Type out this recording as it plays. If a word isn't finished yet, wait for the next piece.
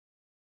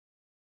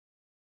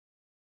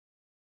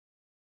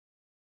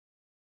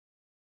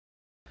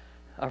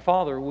Our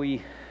Father,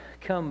 we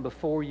come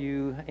before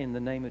you in the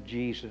name of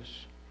Jesus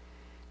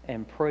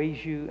and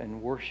praise you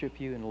and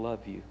worship you and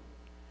love you.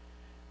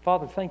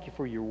 Father, thank you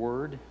for your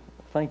word.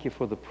 Thank you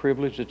for the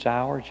privilege that's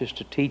ours just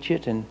to teach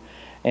it and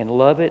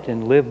love it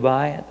and live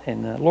by it.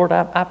 And Lord,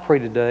 I pray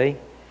today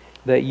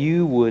that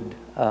you would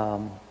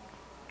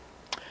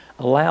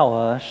allow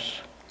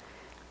us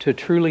to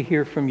truly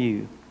hear from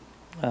you.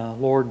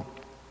 Lord,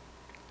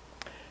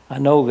 I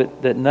know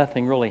that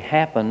nothing really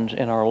happens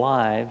in our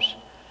lives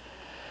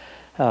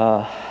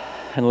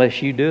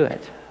unless you do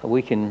it.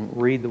 We can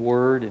read the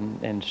Word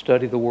and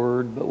study the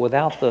Word, but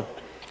without the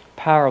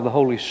power of the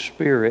Holy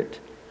Spirit,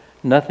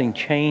 nothing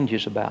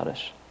changes about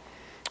us.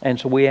 And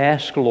so we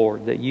ask,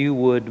 Lord, that you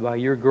would, by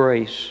your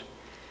grace,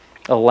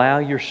 allow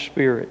your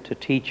Spirit to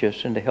teach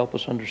us and to help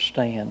us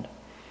understand.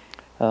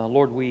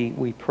 Lord,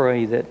 we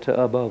pray that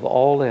above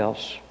all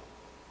else,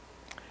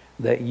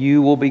 that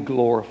you will be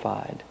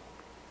glorified.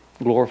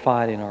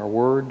 Glorified in our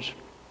words,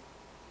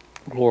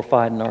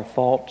 glorified in our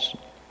thoughts,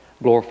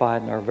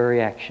 glorified in our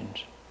very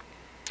actions.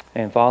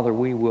 And Father,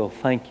 we will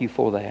thank you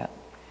for that.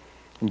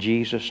 In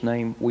Jesus'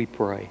 name we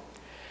pray.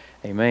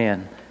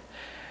 Amen.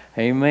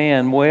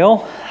 Amen.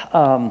 Well,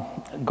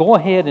 go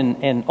ahead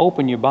and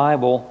open your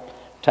Bible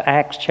to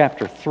Acts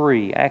chapter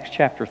 3. Acts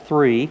chapter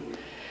 3.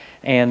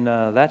 And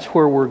that's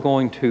where we're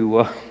going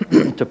to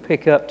to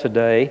pick up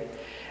today.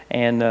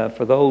 And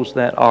for those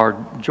that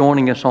are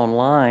joining us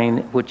online,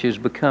 which is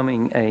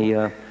becoming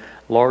a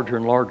larger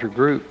and larger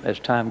group as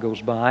time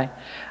goes by,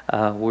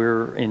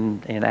 we're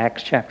in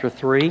Acts chapter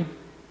 3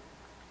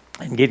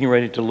 and getting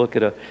ready to look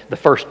at the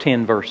first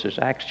 10 verses.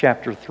 Acts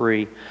chapter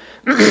 3,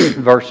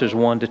 verses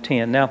 1 to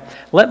 10. Now,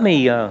 let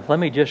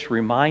me just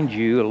remind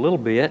you a little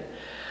bit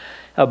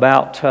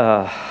about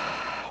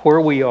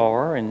where we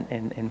are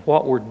and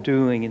what we're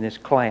doing in this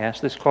class.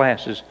 This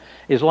class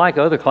is like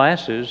other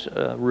classes,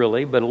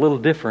 really, but a little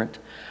different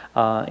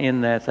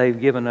in that they've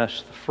given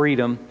us the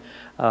freedom,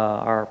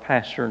 our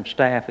pastor and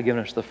staff have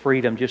given us the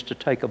freedom just to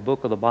take a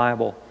book of the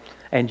Bible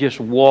and just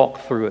walk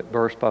through it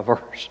verse by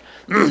verse.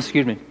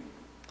 Excuse me.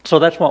 So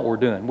that's what we're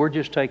doing. We're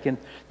just taking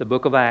the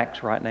book of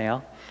Acts right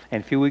now,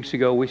 and a few weeks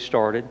ago we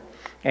started.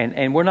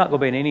 And we're not going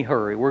to be in any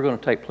hurry. We're going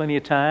to take plenty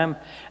of time.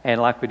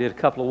 And like we did a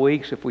couple of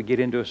weeks, if we get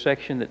into a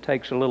section that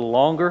takes a little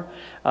longer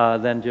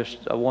than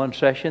just one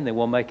session, then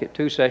we'll make it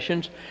 2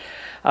 sessions.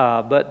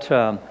 But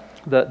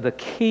the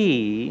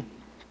key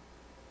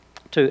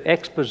to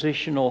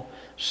expositional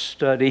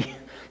study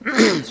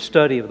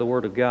of the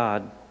Word of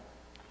God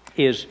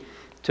is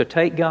to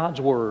take God's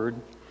Word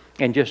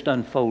and just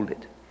unfold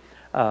it.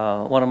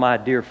 One of my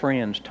dear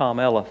friends, Tom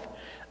Elliff,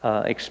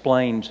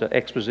 explains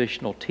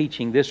expositional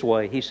teaching this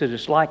way. He says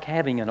it's like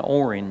having an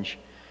orange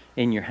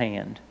in your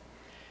hand,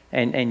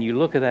 and you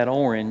look at that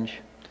orange,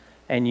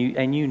 and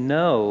you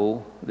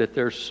know that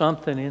there's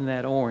something in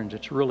that orange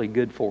that's really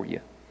good for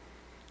you,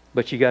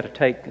 but you got to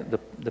take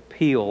the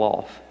peel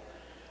off,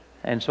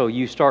 and so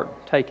you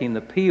start taking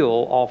the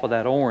peel off of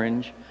that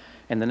orange,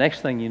 and the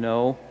next thing you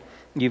know,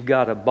 you've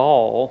got a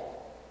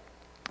ball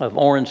of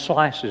orange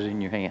slices in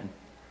your hand.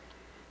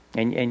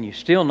 And you're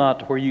still not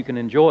to where you can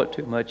enjoy it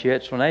too much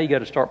yet. So now you got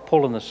to start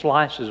pulling the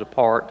slices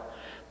apart.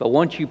 But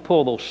once you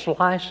pull those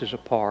slices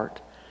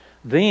apart,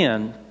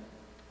 then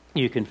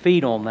you can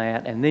feed on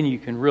that, and then you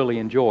can really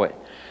enjoy it.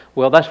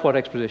 Well, that's what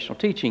expositional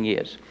teaching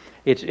is.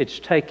 It's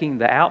taking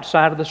the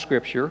outside of the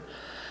Scripture,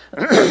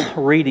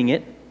 reading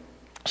it,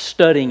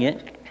 studying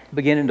it,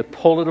 beginning to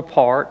pull it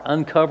apart,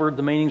 uncover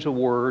the meanings of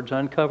words,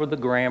 uncover the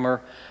grammar,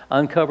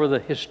 uncover the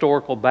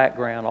historical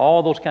background,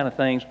 all those kind of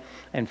things.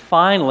 And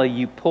finally,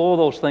 you pull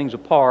those things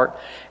apart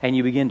and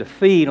you begin to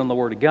feed on the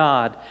Word of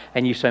God,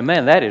 and you say,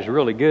 man, that is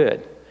really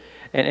good.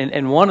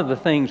 And one of the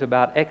things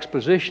about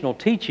expositional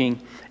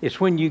teaching is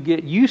when you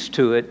get used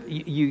to it,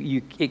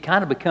 it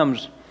kind of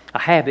becomes a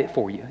habit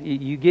for you.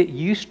 You get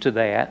used to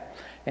that,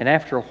 and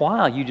after a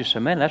while, you just say,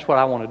 man, that's what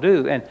I want to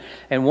do.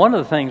 And one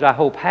of the things I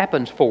hope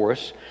happens for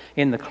us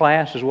in the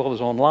class as well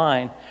as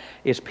online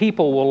is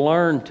people will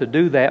learn to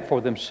do that for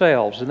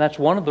themselves. And that's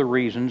one of the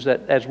reasons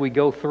that as we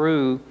go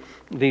through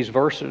these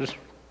verses,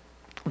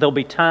 there'll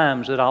be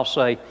times that I'll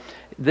say,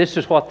 this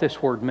is what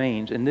this word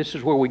means, and this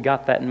is where we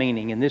got that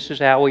meaning, and this is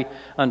how we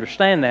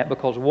understand that,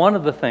 because one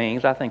of the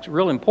things I think is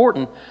real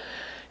important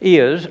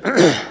is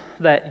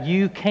that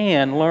you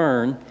can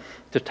learn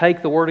to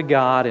take the Word of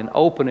God and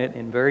open it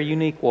in very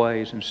unique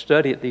ways and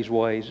study it these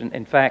ways. And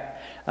in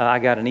fact, I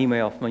got an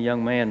email from a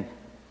young man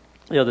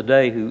the other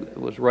day who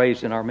was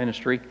raised in our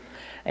ministry,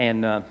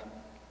 and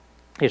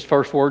his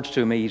first words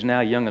to me, he's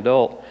now a young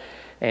adult,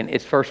 and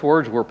his first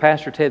words were,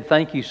 Pastor Ted,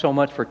 thank you so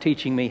much for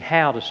teaching me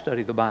how to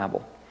study the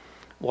Bible.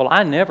 Well,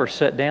 I never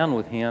sat down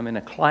with him in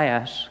a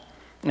class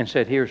and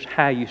said, here's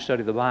how you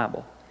study the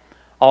Bible.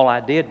 All I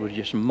did was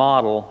just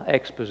model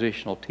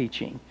expositional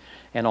teaching.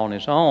 And on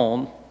his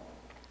own,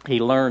 he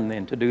learned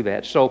then to do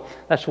that. So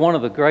that's one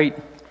of the great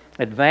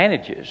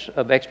advantages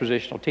of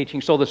expositional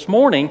teaching. So this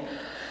morning,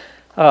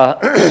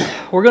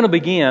 we're going to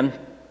begin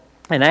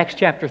in Acts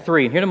chapter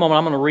 3. And here in a moment,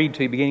 I'm going to read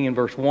to you beginning in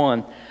verse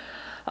 1.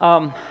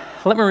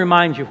 Let me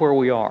remind you where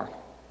we are.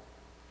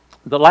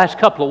 The last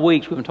couple of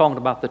weeks we've been talking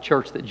about the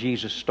church that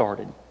Jesus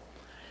started.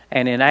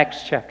 And in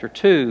Acts chapter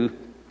 2,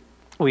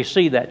 we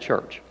see that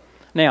church.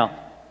 Now,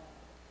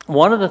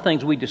 one of the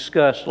things we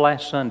discussed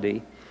last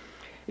Sunday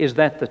is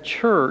that the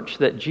church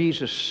that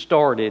Jesus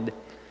started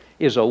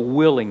is a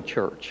willing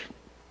church.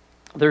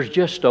 There's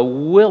just a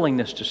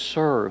willingness to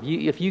serve.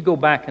 If you go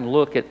back and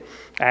look at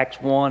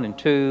Acts 1 and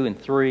 2 and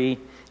 3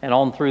 and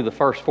on through the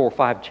first 4 or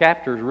 5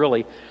 chapters,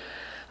 really,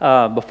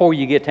 before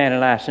you get to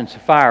Ananias and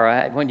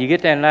Sapphira, when you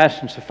get to Ananias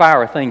and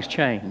Sapphira, things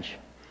change.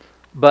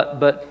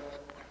 But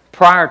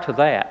prior to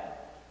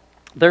that,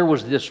 there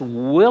was this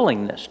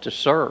willingness to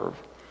serve,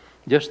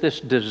 just this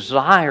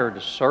desire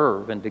to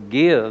serve and to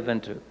give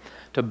and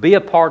to be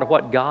a part of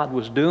what God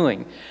was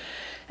doing.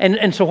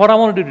 And so what I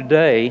want to do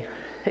today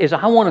is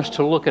I want us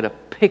to look at a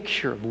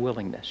picture of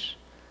willingness.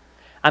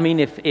 I mean,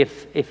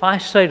 if I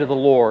say to the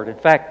Lord, in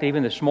fact,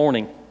 even this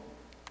morning,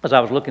 as I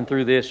was looking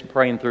through this and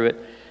praying through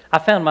it, I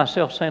found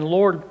myself saying,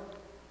 Lord,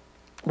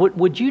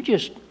 would you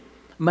just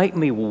make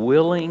me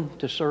willing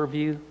to serve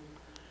you?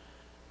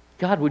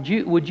 God, would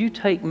you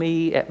take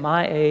me at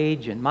my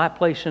age and my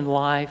place in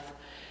life,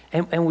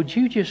 and would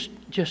you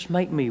just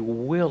make me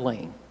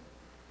willing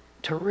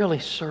to really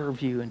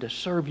serve you and to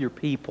serve your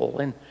people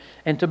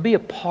and to be a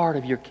part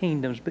of your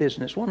kingdom's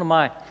business? One of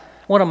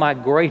my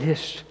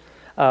greatest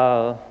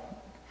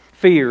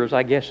fears,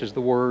 I guess is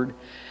the word,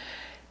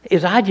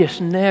 is I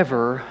just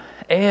never,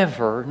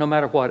 ever, no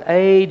matter what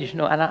age,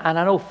 and I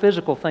know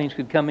physical things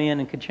could come in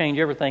and could change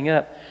everything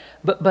up,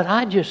 but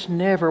I just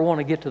never want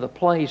to get to the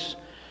place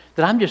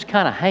that I'm just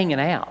kind of hanging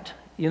out,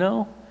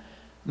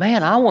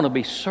 Man, I want to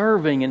be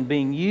serving and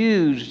being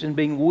used and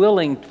being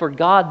willing for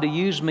God to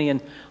use me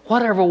in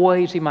whatever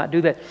ways He might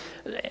do that.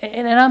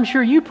 And I'm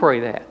sure you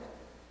pray that.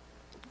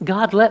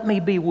 God, let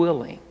me be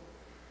willing.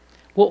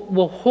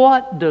 Well,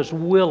 what does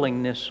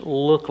willingness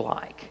look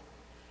like?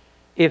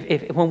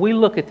 If when we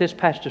look at this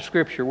passage of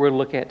Scripture we'll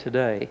look at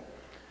today,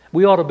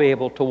 we ought to be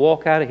able to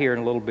walk out of here in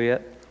a little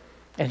bit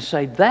and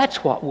say,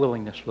 that's what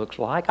willingness looks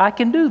like. I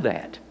can do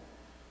that.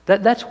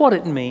 That's what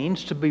it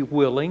means to be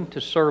willing to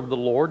serve the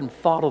Lord and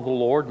follow the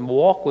Lord and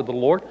walk with the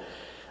Lord.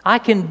 I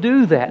can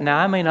do that. Now,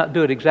 I may not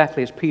do it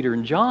exactly as Peter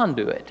and John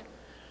do it,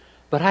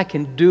 but I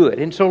can do it.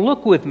 And so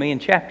look with me in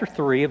chapter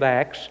 3 of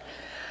Acts.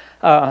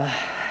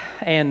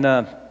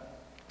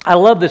 I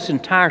love this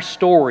entire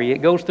story. It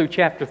goes through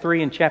chapter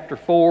 3 and chapter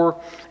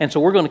 4. And so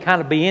we're going to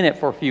kind of be in it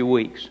for a few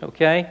weeks,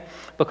 okay?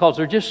 Because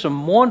there's just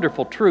some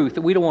wonderful truth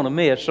that we don't want to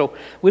miss. So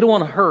we don't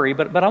want to hurry.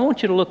 But I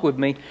want you to look with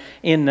me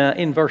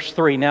in verse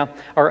 3 now,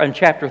 or in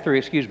chapter 3,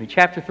 excuse me.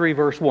 Chapter 3,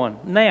 verse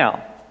 1.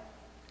 Now,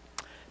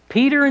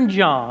 Peter and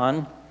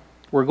John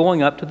were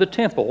going up to the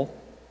temple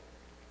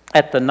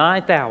at the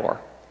 9th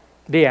hour,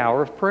 the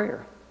hour of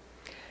prayer.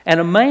 And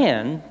a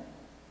man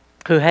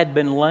who had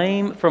been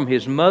lame from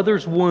his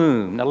mother's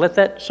womb. Now let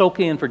that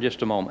soak in for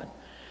just a moment.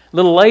 A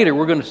little later,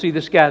 we're going to see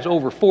this guy's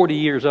over 40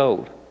 years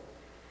old.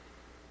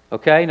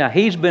 Okay, now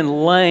he's been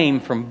lame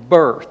from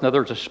birth. Now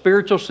there's a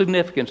spiritual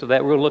significance of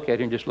that we'll look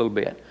at in just a little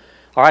bit.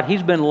 All right,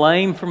 he's been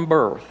lame from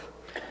birth.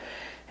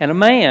 And a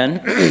man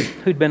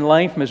who'd been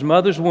lame from his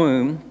mother's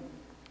womb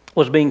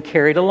was being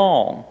carried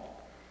along,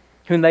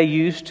 whom they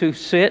used to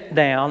sit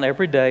down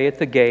every day at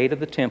the gate of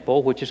the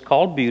temple, which is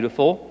called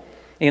Beautiful,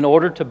 in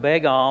order to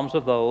beg alms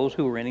of those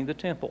who were entering the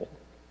temple.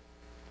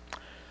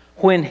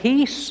 When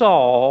he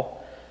saw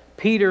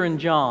Peter and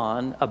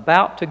John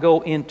about to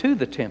go into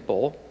the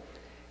temple,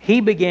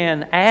 he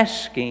began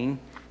asking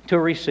to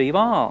receive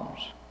alms.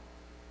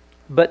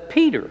 But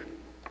Peter,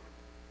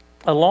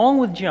 along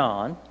with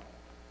John,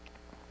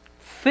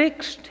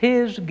 fixed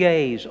his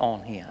gaze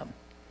on him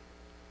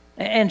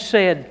and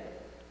said,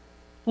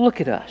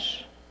 "Look at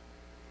us."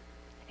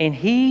 And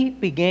he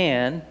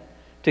began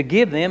to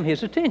give them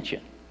his attention,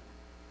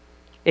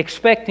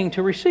 expecting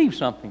to receive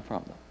something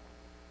from them.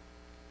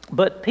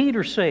 But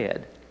Peter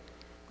said,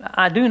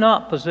 "I do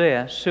not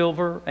possess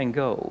silver and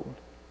gold,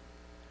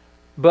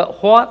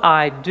 but what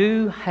I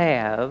do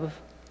have,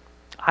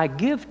 I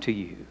give to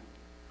you.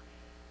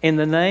 In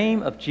the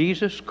name of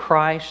Jesus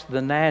Christ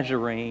the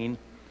Nazarene,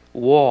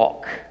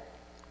 walk."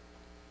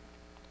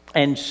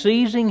 And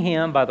seizing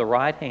him by the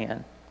right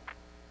hand,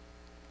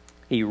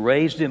 he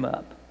raised him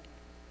up.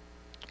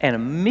 And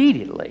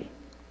immediately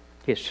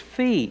his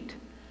feet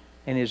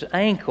and his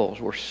ankles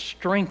were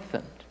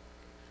strengthened.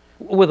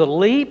 With a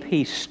leap,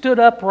 he stood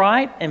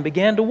upright and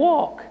began to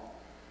walk.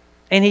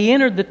 And he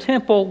entered the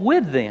temple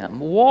with them,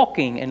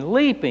 walking and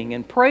leaping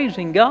and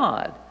praising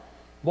God.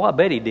 Boy, I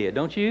bet he did,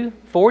 don't you?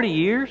 40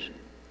 years?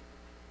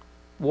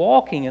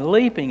 Walking and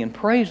leaping and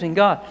praising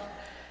God.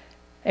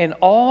 And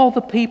all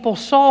the people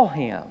saw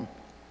him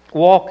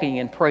walking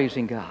and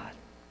praising God.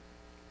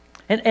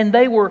 And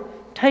they were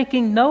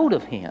taking note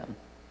of him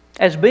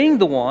as being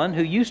the one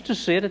who used to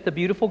sit at the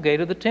beautiful gate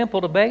of the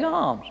temple to beg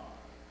alms.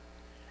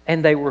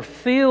 And they were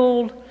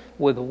filled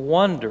with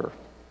wonder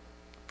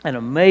and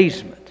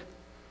amazement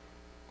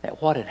at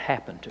what had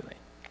happened to him.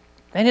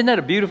 And isn't that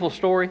a beautiful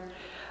story?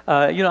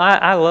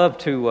 I love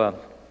to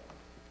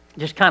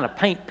just kind of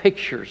paint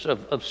pictures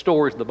of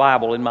stories of the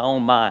Bible in my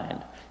own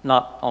mind.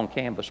 not on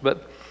canvas,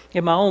 but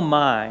in my own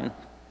mind,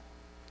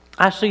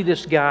 I see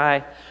this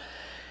guy.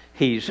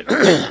 He's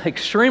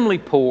extremely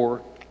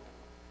poor.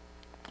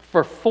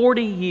 For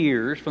 40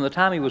 years, from the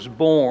time he was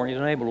born, he's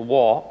unable to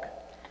walk.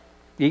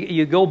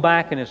 You go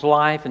back in his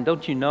life, and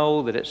don't you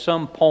know that at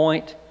some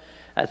point,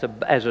 as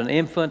an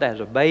infant, as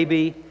a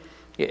baby,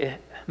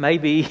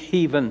 maybe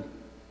even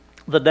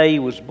the day he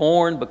was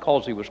born,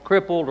 because he was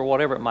crippled or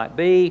whatever it might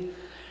be,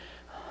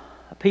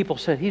 people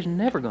said, he's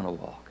never going to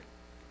walk.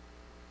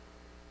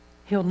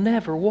 He'll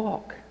never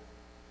walk.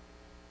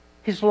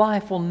 His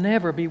life will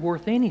never be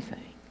worth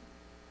anything.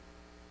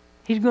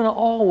 He's going to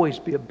always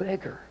be a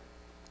beggar.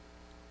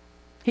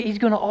 He's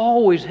going to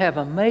always have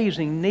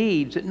amazing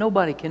needs that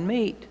nobody can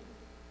meet.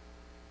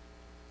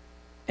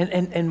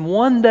 And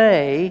one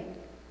day,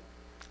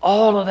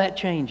 all of that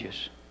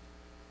changes.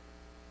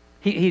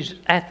 He's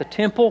at the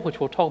temple,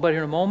 which we'll talk about here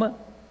in a moment.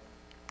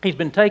 He's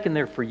been taken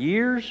there for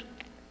years.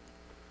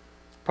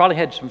 Probably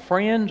had some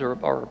friends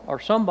or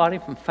somebody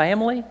from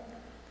family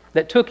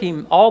that took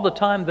him all the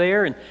time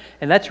there, and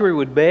that's where he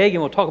would beg,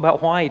 and we'll talk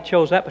about why he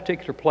chose that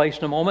particular place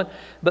in a moment.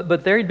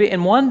 But there he'd be,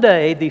 and one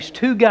day, these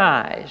two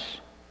guys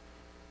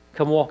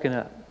come walking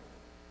up.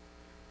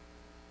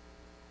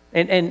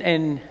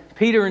 And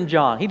Peter and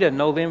John, he doesn't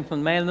know them from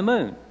the man in the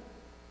moon.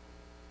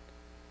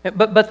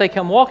 But they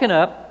come walking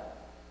up,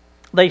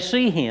 they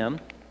see him,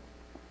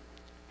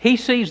 he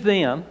sees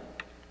them,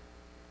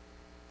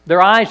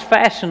 their eyes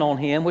fasten on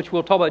him, which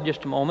we'll talk about in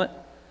just a moment,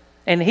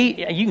 and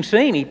you can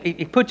see him,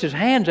 he puts his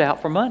hands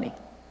out for money.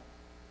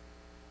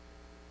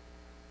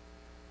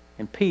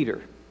 And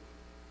Peter,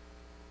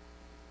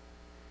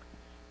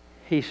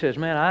 he says,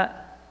 man,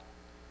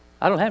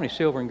 I don't have any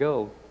silver and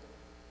gold,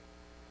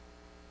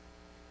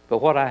 but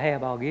what I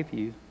have I'll give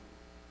you.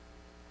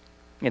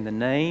 In the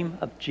name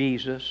of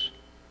Jesus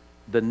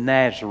the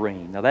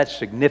Nazarene. Now that's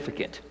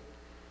significant.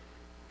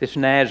 This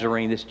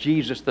Nazarene, this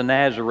Jesus the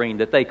Nazarene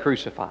that they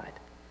crucified.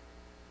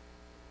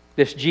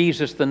 This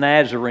Jesus the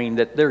Nazarene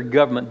that their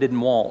government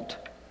didn't want.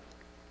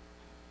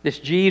 This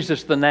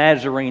Jesus the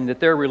Nazarene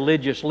that their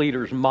religious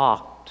leaders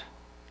mocked.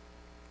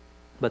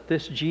 But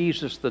this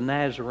Jesus the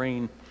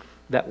Nazarene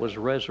that was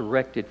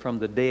resurrected from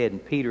the dead,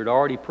 and Peter had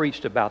already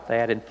preached about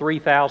that, and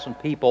 3,000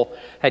 people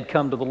had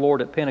come to the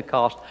Lord at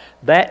Pentecost.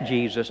 That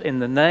Jesus, in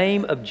the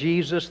name of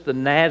Jesus the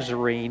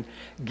Nazarene,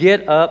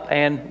 get up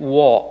and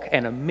walk,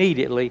 and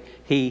immediately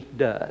he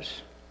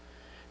does.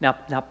 Now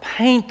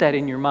paint that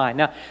in your mind.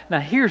 Now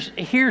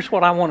here's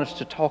what I want us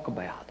to talk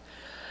about.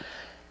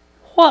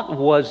 What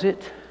was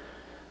it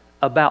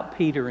about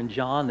Peter and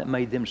John that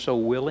made them so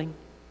willing?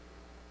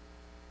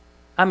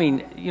 I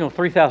mean,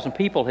 3,000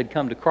 people had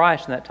come to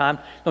Christ in that time.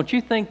 Don't you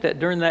think that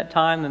during that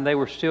time, when they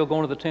were still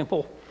going to the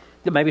temple,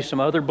 that maybe some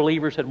other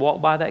believers had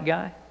walked by that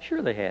guy?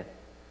 Sure they had.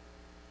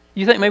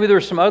 You think maybe there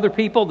were some other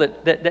people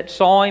that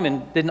saw him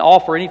and didn't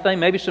offer anything?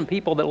 Maybe some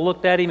people that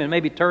looked at him and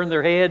maybe turned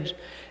their heads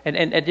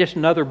and just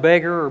another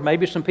beggar, or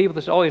maybe some people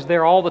that's always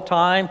there all the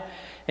time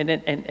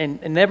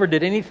and never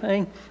did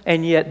anything.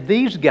 And yet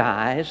these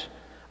guys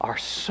are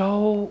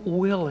so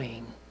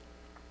willing.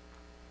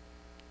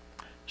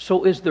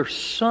 So is there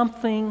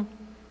something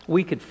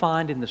we could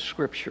find in the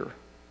Scripture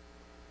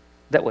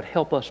that would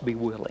help us be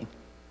willing?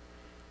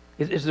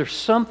 Is there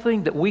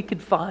something that we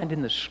could find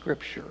in the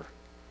Scripture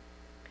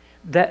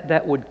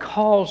that would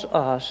cause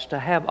us to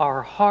have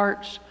our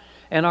hearts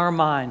and our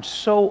minds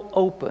so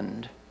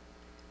opened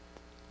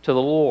to the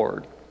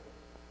Lord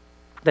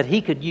that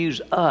He could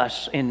use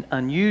us in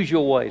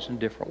unusual ways, in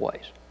different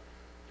ways?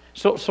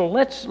 So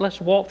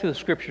let's walk through the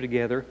Scripture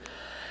together.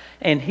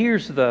 And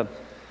here's the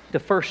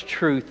first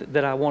truth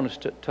that I want us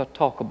to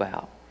talk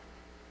about.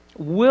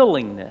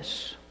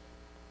 Willingness.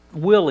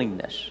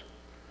 Willingness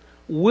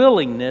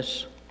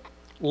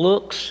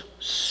looks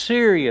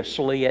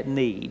seriously at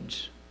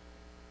needs.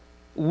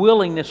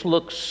 Willingness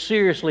looks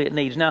seriously at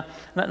needs. Now,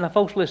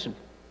 folks, listen.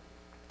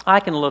 I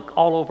can look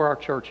all over our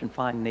church and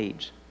find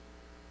needs.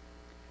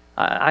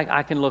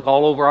 I can look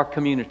all over our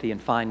community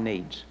and find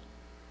needs.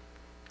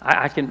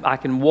 I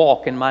can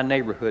walk in my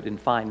neighborhood and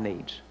find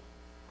needs.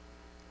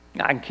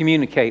 I can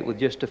communicate with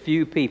just a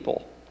few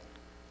people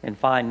and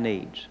find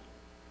needs.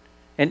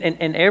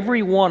 And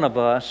every one of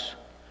us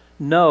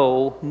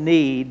know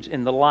needs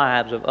in the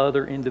lives of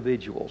other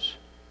individuals.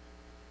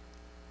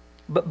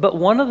 But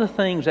one of the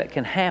things that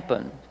can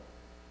happen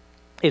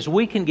is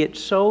we can get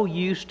so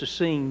used to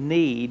seeing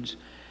needs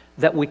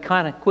that we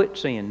kind of quit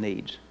seeing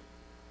needs.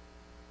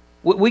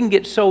 We can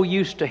get so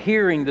used to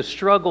hearing the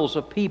struggles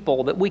of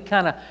people that we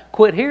kind of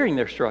quit hearing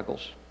their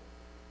struggles.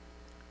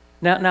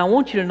 Now I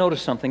want you to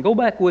notice something. Go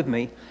back with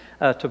me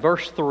to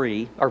verse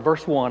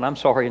 1,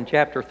 in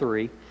chapter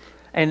 3.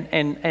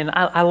 And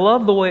I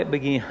love the way it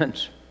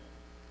begins.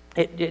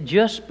 It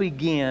just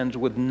begins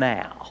with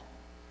now.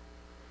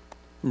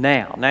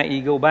 Now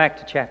you go back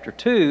to chapter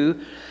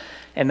 2,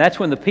 And that's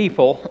when the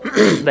people,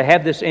 they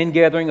have this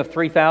ingathering of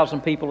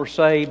 3,000 people are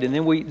saved. And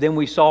then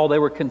we saw they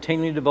were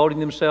continually devoting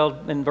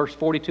themselves, in verse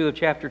 42 of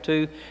chapter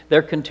 2,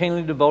 they're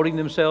continually devoting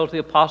themselves to the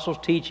apostles'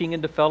 teaching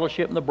and to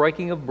fellowship and the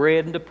breaking of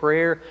bread and to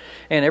prayer.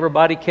 And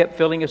everybody kept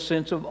feeling a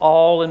sense of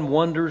awe, and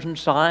wonders and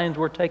signs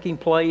were taking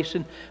place.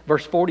 In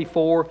verse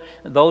 44,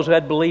 those who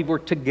had believed were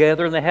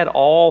together and they had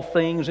all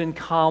things in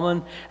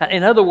common.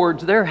 In other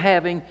words, they're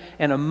having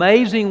an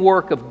amazing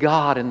work of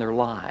God in their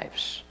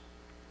lives.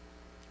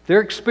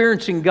 They're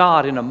experiencing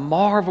God in a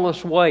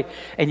marvelous way.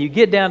 And you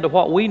get down to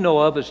what we know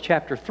of as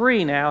chapter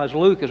 3 now, as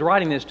Luke is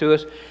writing this to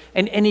us.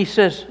 And he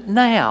says,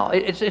 now,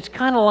 it's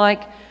kind of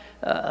like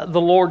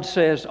the Lord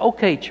says,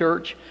 okay,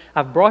 church,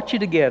 I've brought you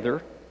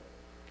together.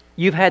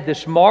 You've had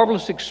this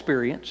marvelous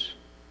experience.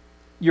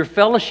 You're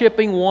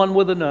fellowshipping one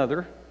with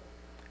another.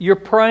 You're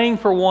praying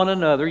for one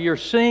another. You're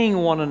seeing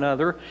one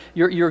another.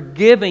 You're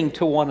giving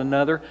to one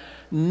another.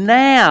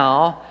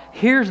 Now,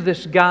 here's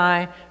this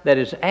guy that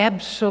is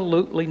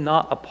absolutely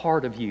not a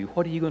part of you.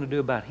 What are you going to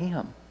do about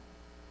him?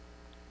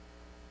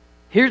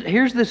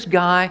 Here's this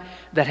guy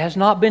that has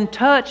not been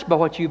touched by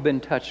what you've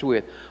been touched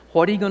with.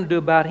 What are you going to do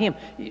about him?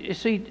 You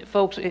see,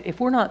 folks, if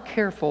we're not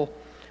careful,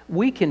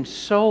 we can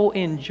so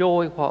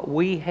enjoy what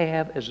we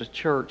have as a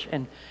church.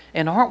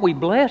 And aren't we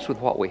blessed with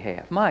what we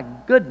have? My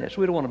goodness,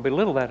 we don't want to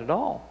belittle that at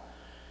all.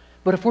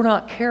 But if we're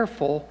not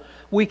careful,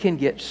 we can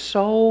get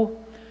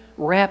so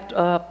wrapped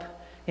up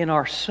in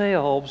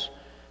ourselves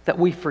that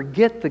we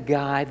forget the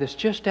guy that's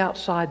just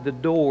outside the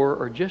door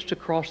or just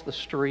across the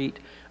street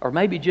or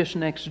maybe just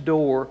next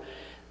door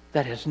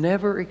that has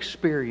never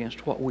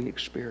experienced what we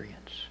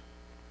experience.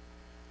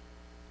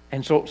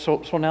 And so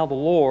now the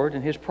Lord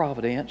in His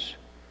providence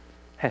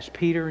has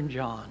Peter and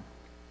John.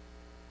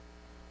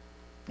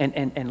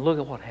 And look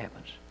at what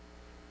happens.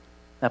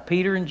 Now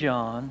Peter and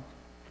John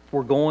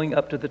were going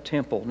up to the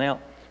temple. Now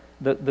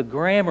the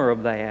grammar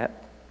of that,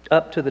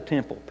 up to the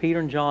temple. Peter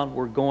and John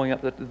were going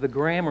up. The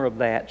grammar of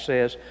that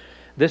says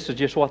this is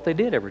just what they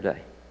did every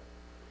day.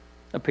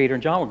 Now, Peter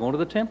and John were going to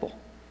the temple.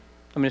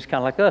 I mean, it's kind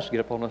of like us. Get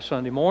up on a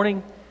Sunday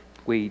morning,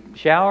 we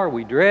shower,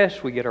 we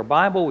dress, we get our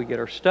Bible, we get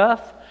our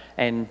stuff,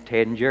 and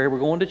Ted and Jerry were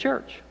going to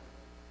church.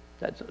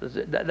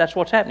 That's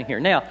what's happening here.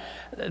 Now,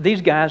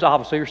 these guys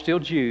obviously are still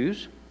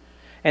Jews,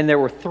 and there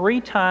were 3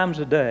 times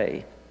a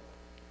day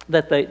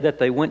that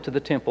they went to the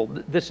temple.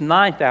 This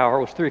 9th hour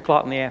was 3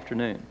 o'clock in the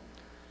afternoon.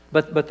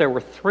 But there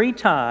were 3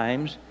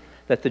 times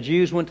that the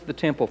Jews went to the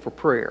temple for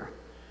prayer.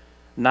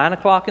 9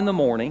 o'clock in the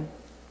morning,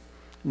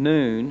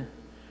 noon,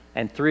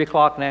 and 3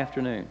 o'clock in the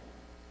afternoon.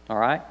 All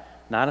right?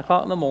 9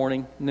 o'clock in the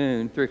morning,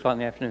 noon, 3 o'clock in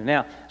the afternoon.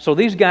 Now, so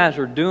these guys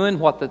are doing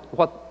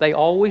what they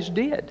always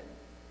did.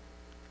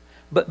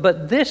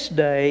 But this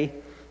day,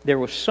 there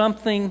was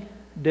something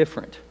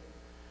different.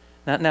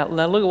 Now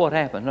look at what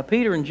happened. Now,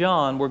 Peter and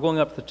John were going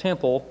up to the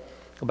temple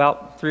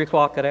about 3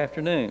 o'clock that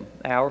afternoon,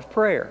 hour of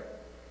prayer.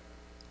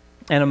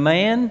 And a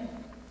man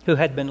who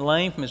had been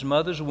lame from his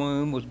mother's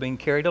womb was being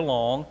carried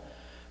along,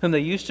 whom they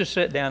used to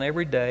set down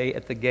every day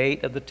at the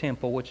gate of the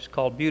temple, which is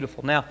called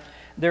Beautiful. Now,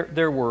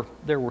 there were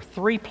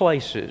 3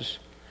 places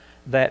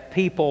that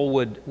people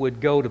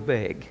would go to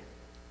beg.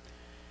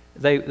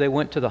 They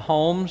went to the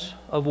homes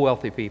of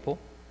wealthy people.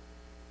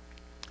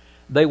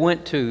 They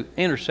went to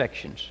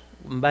intersections,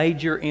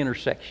 major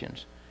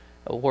intersections,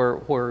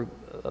 where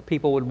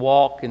people would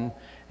walk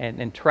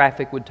and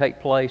traffic would take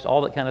place,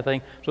 all that kind of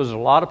thing. So there's a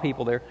lot of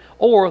people there.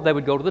 Or they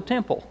would go to the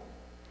temple.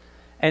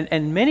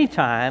 And many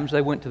times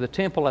they went to the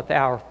temple at the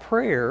hour of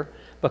prayer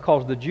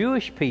because the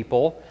Jewish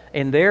people,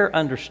 in their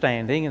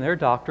understanding and their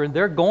doctrine,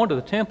 they're going to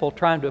the temple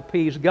trying to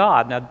appease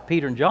God. Now,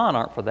 Peter and John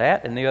aren't for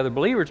that, and the other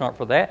believers aren't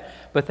for that,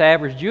 but the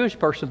average Jewish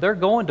person, they're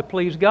going to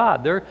please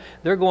God.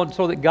 They're going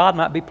so that God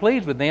might be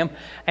pleased with them.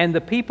 And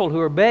the people who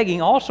are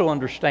begging also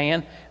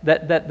understand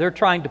that they're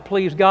trying to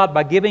please God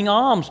by giving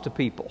alms to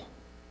people.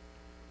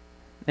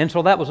 And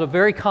so that was a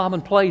very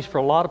common place for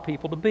a lot of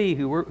people to be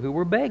who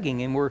were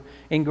begging and were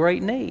in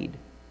great need.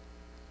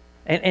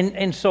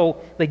 And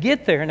so they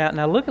get there.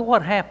 Now look at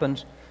what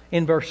happens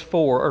in verse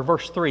 4 or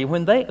verse 3.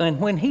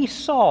 When he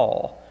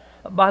saw,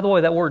 by the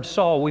way, that word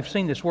saw, we've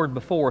seen this word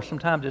before.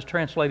 Sometimes it's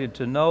translated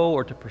to know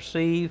or to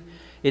perceive.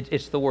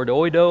 It's the word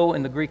oido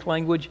in the Greek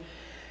language.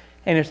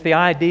 And it's the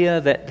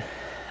idea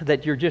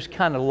that you're just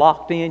kind of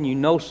locked in. You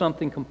know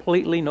something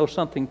completely, know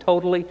something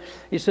totally.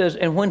 It says,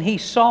 and when he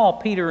saw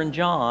Peter and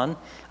John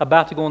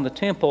about to go in the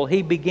temple,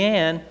 he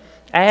began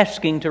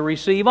asking to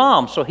receive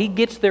alms. So he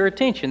gets their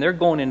attention. They're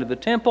going into the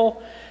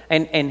temple,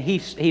 and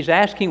he's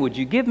asking, would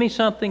you give me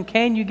something?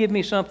 Can you give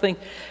me something?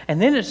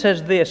 And then it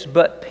says this,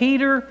 but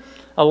Peter,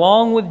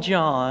 along with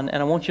John,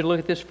 and I want you to look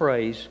at this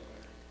phrase,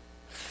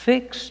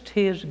 fixed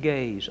his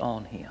gaze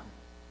on him.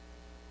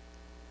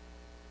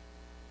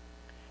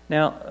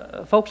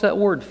 Now, folks, that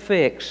word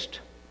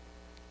fixed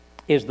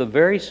is the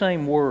very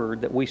same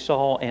word that we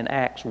saw in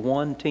Acts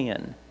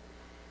 1:10.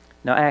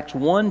 Now, Acts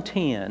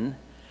 1:10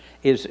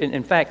 is,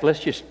 in fact, let's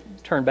just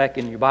turn back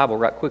in your Bible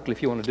right quickly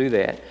if you want to do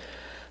that.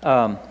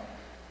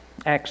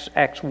 Acts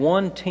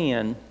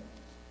 1:10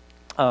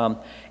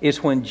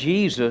 is when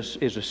Jesus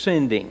is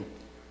ascending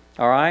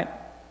All right?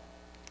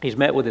 He's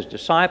met with his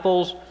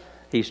disciples.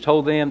 He's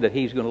told them that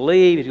he's going to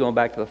leave. He's going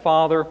back to the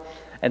Father.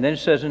 And then it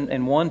says in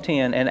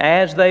 1:10, and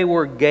as they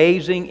were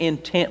gazing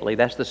intently,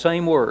 that's the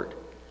same word.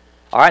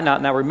 All right,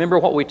 now remember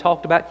what we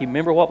talked about? Can you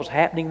remember what was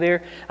happening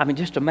there? I mean,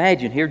 just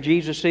imagine, here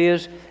Jesus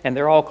is, and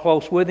they're all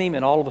close with him,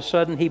 and all of a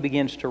sudden he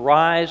begins to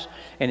rise,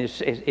 and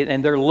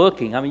they're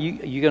looking. I mean,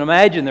 you can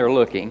imagine they're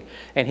looking.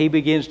 And he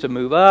begins to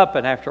move up,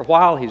 and after a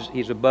while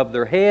he's above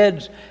their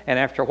heads, and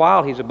after a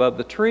while he's above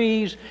the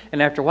trees,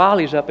 and after a while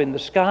he's up in the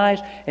skies.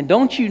 And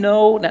don't you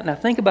know, now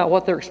think about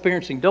what they're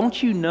experiencing.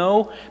 Don't you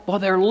know, boy,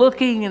 they're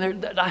looking,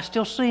 and I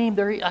still see him,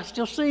 I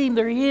still see him,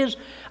 there he is.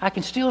 I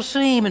can still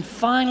see him, and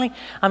finally,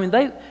 I mean,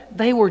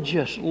 they were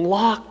just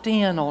locked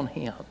in on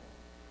him.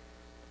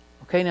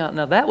 Okay,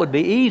 now that would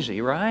be easy,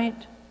 right?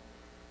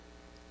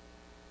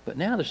 But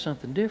now there's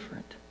something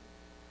different.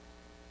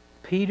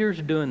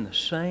 Peter's doing the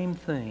same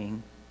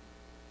thing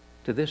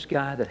to this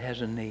guy that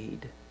has a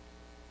need.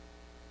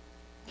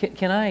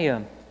 Can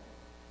I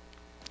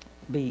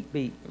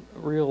be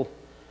real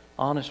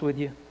honest with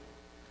you?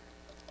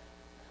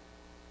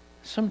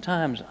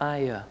 Sometimes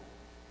I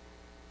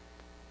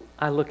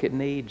look at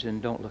needs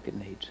and don't look at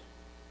needs.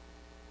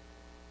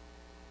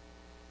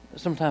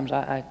 Sometimes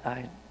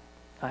I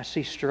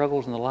see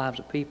struggles in the lives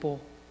of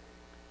people,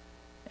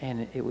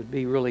 and it would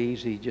be really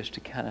easy just to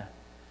kind of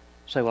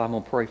say, well, I'm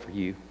going to pray for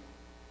you.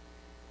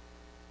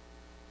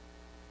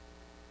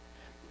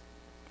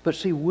 But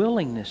see,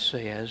 willingness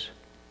says,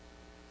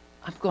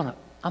 I'm going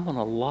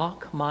to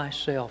lock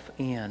myself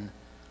in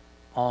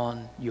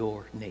on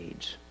your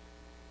needs.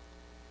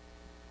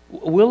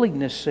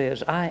 Willingness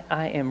says, I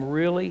am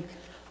really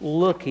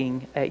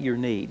looking at your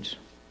needs.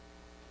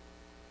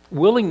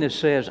 Willingness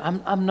says,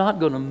 I'm not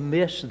going to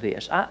miss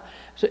this.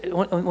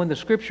 When the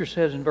Scripture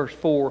says in verse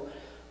 4,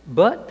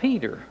 but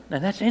Peter,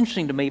 and that's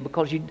interesting to me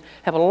because you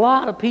have a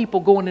lot of people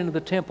going into the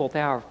temple at the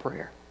hour of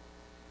prayer.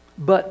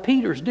 But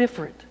Peter's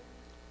different.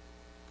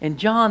 And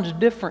John's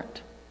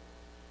different.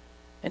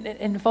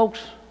 And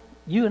folks,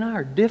 you and I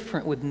are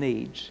different with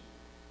needs.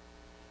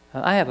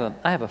 I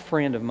have a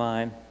friend of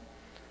mine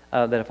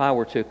that if I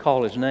were to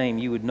call his name,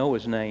 you would know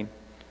his name.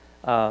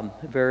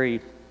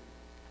 Very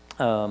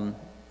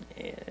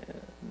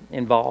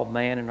involved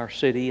man in our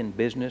city and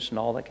business and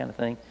all that kind of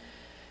thing.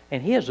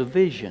 And he has a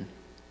vision.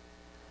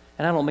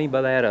 And I don't mean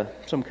by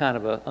that some kind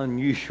of a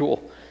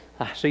unusual,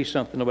 I see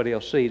something nobody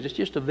else sees. It's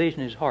just a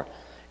vision in his heart.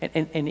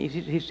 And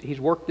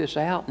he's worked this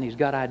out, and he's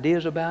got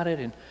ideas about it.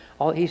 And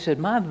all. He said,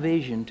 my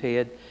vision,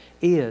 Ted,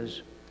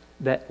 is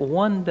that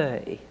one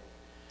day,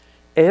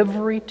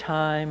 every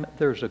time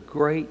there's a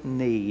great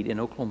need in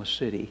Oklahoma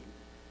City,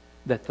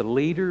 that the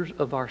leaders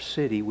of our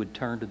city would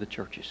turn to the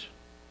churches.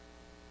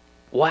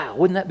 Wow,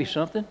 wouldn't that be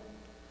something?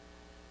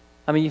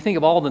 I mean, you think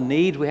of all the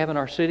needs we have in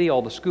our city,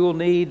 all the school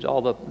needs,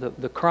 all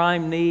the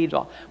crime needs.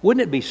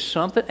 Wouldn't it be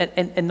something?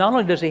 And not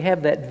only does he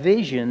have that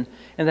vision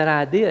and that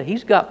idea,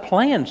 he's got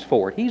plans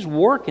for it. He's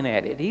working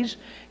at it. He's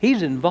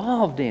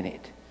involved in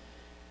it.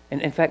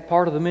 And in fact,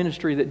 part of the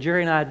ministry that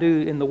Jerry and I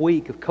do in the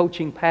week of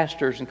coaching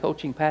pastors and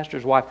coaching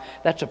pastors' wife,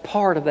 that's a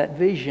part of that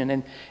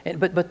vision.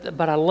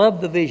 But I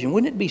love the vision.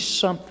 Wouldn't it be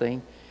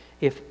something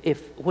if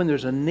when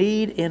there's a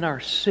need in our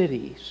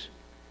cities,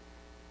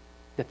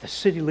 that the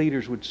city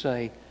leaders would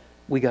say,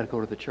 we got to go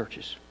to the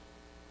churches.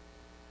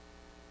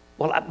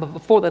 Well, but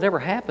before that ever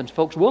happens,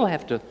 folks, we'll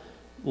have to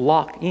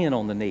lock in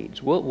on the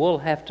needs. We'll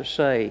have to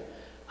say,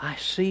 I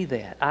see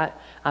that.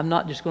 I'm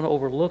not just going to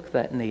overlook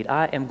that need.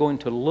 I am going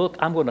to look,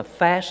 I'm going to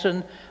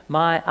fasten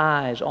my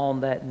eyes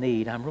on that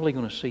need. I'm really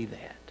going to see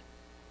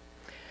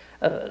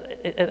that.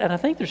 And I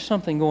think there's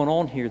something going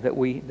on here that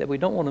we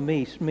don't want to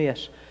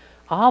miss.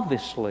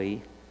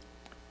 Obviously,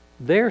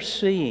 they're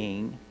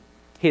seeing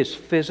his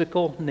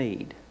physical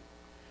need.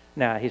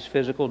 Now, his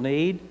physical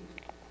need,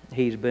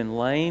 he's been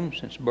lame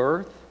since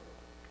birth.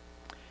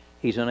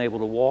 He's unable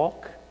to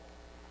walk.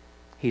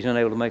 He's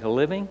unable to make a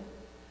living.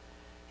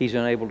 He's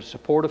unable to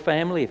support a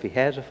family if he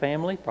has a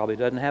family. Probably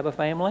doesn't have a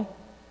family.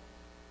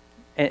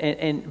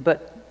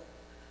 But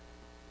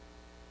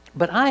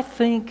I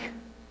think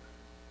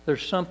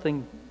there's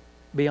something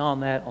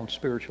beyond that on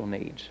spiritual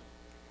needs.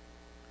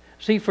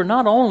 See, for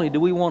not only do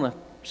we want to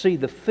see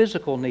the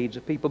physical needs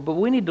of people, but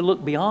we need to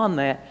look beyond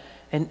that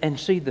and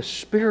see the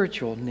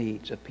spiritual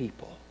needs of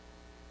people.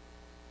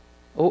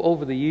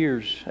 Over the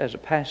years, as a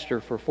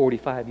pastor for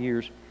 45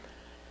 years,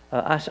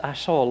 I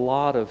saw a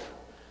lot of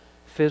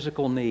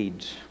physical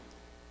needs.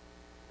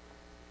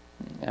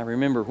 I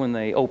remember when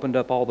they opened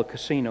up all the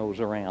casinos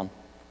around,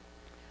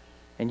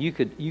 and you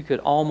could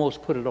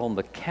almost put it on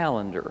the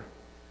calendar.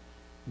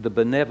 The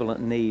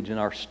benevolent needs in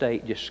our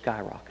state just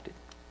skyrocketed.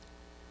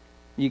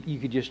 You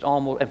could just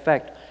almost, in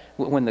fact,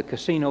 when the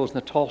casinos in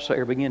the Tulsa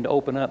area began to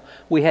open up,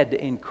 we had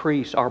to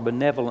increase our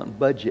benevolent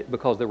budget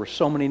because there were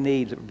so many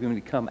needs that were going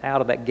to come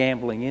out of that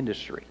gambling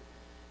industry.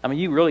 I mean,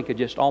 you really could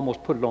just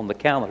almost put it on the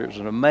calendar. It was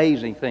an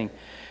amazing thing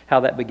how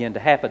that began to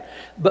happen.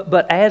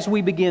 But as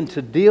we begin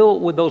to deal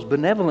with those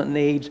benevolent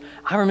needs,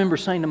 I remember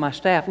saying to my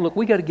staff, look,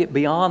 we got to get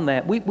beyond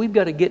that. We've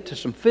got to get to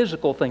some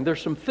physical things.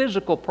 There's some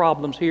physical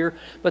problems here,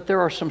 but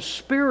there are some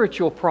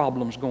spiritual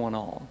problems going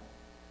on.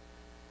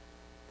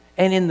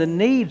 And in the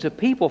needs of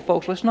people,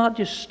 folks, let's not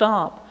just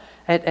stop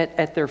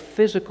at their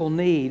physical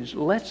needs.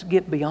 Let's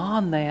get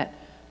beyond that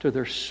to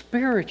their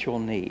spiritual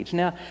needs.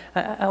 Now,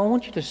 I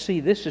want you to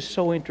see, this is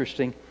so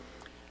interesting.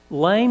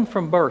 Lame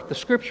from birth. The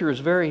scripture is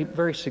very,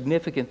 very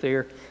significant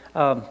there.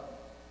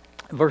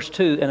 Verse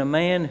 2, and a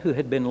man who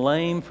had been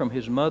lame from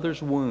his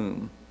mother's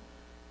womb,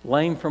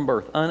 lame from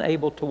birth,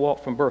 unable to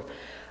walk from birth.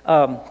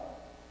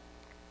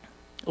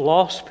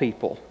 Lost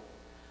people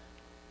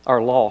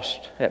are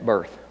lost at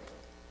birth.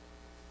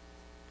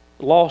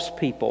 Lost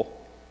people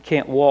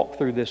can't walk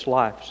through this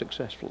life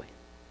successfully.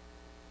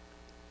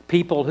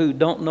 People who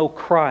don't know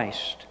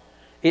Christ,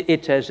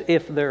 it's as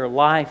if their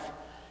life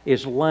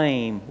is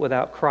lame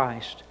without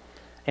Christ.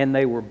 And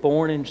they were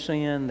born in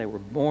sin, they were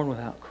born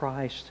without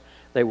Christ,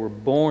 they were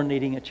born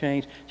needing a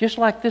change. Just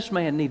like this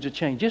man needs a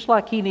change, just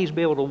like he needs to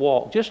be able to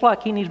walk, just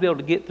like he needs to be able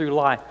to get through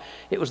life.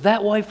 It was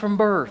that way from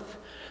birth.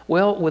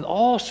 Well, with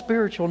all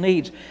spiritual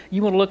needs,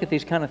 you want to look at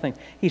these kind of things.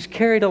 He's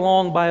carried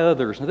along by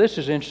others. Now, this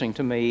is interesting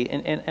to me,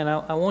 and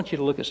I want you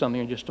to look at something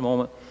in just a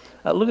moment.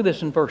 Look at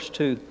this in verse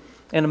 2.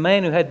 And a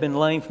man who had been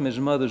lame from his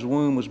mother's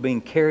womb was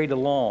being carried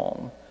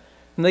along.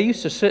 And they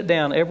used to sit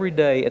down every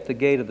day at the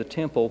gate of the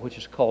temple, which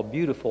is called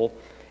Beautiful,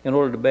 in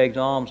order to beg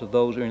alms of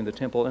those who are in the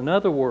temple. In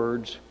other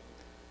words,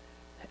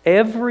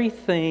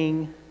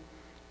 everything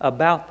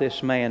about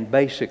this man,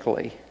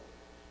 basically,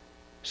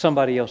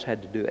 somebody else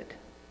had to do it.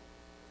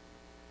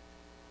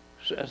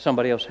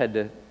 Somebody else had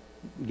to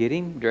get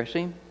him, dress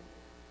him.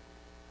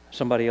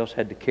 Somebody else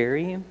had to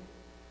carry him.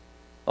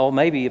 Oh,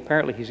 maybe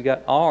apparently he's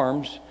got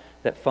arms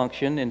that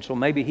function, and so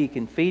maybe he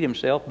can feed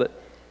himself, but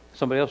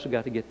somebody else has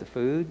got to get the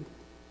food.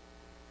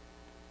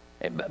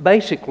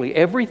 Basically,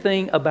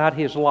 everything about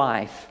his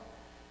life,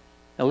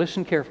 now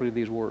listen carefully to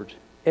these words,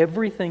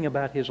 everything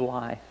about his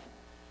life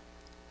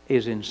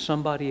is in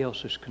somebody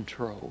else's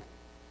control.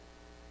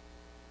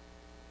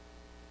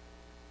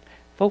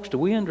 Folks, do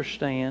we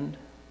understand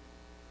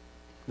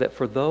that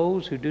for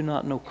those who do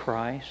not know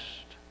Christ,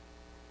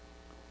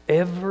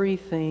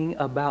 everything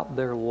about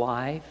their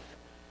life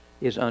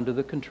is under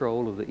the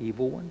control of the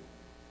evil one?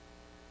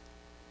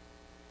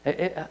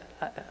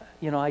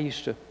 I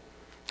used to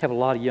have a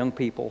lot of young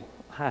people,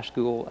 high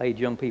school age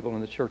young people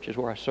in the churches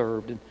where I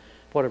served, and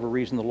for whatever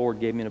reason the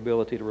Lord gave me an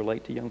ability to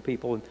relate to young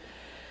people, and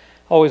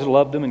always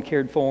loved them and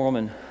cared for them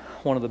and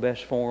wanted the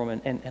best for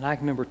them. And I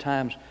remember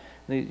times,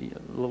 these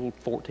little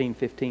 14,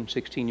 15,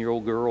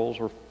 16-year-old girls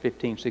or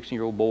 15,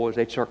 16-year-old boys,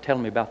 they'd start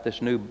telling me about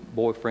this new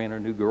boyfriend or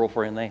new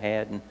girlfriend they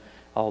had and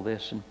all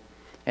this.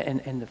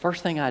 And the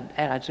first thing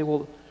I'd say,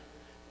 well,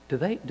 do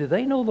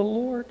they know the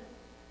Lord?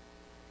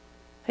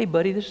 Hey,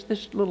 buddy,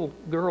 this little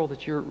girl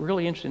that you're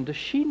really interested in, does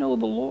she know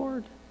the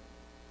Lord?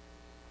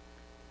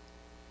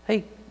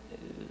 Hey,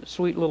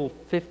 sweet little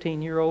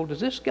 15-year-old, does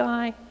this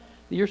guy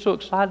that you're so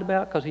excited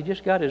about because he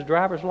just got his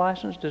driver's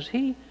license, does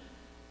he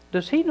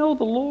know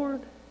the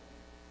Lord?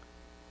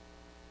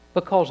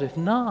 Because if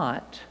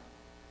not,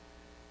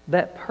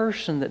 that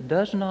person that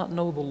does not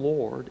know the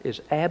Lord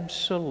is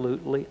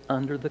absolutely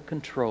under the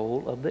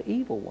control of the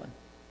evil one.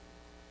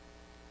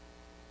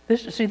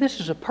 This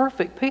is a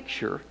perfect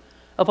picture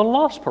of a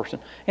lost person.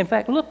 In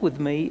fact, look with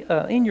me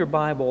in your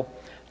Bible,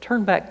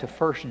 turn back to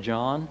 1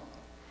 John,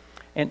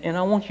 and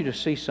I want you to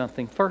see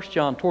something. 1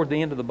 John, toward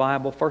the end of the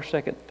Bible,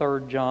 1st, 2nd,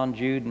 3rd John,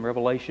 Jude, and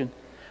Revelation.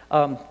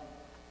 1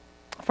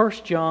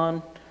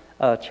 John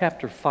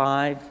chapter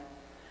 5,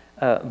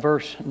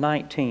 verse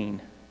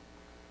 19.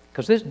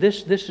 Because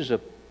this is a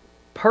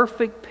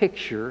perfect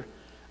picture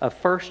of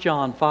 1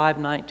 John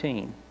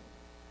 5:19.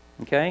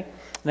 Okay?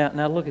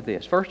 Now look at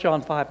this. 1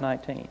 John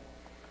 5:19.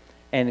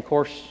 And of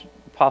course,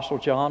 Apostle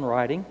John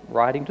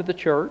writing to the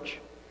church.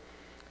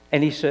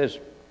 And he says,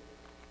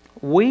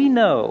 we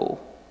know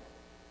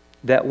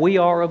that we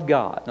are of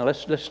God. Now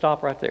let's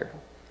stop right there.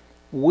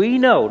 We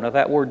know. Now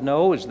that word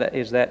know is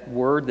that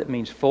word that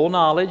means full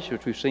knowledge,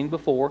 which we've seen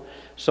before.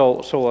 So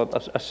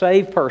a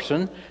saved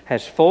person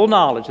has full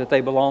knowledge that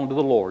they belong to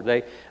the Lord.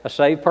 A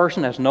saved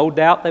person has no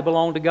doubt they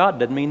belong to God.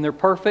 Doesn't mean they're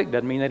perfect.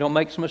 Doesn't mean they don't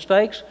make some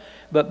mistakes.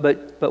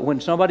 But when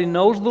somebody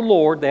knows the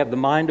Lord, they have the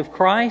mind of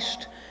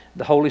Christ.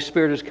 The Holy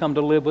Spirit has come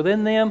to live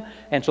within them.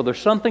 And so there's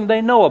something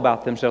they know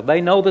about themselves.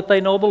 They know that they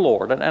know the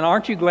Lord. And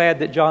aren't you glad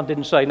that John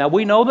didn't say, now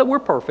we know that we're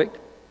perfect.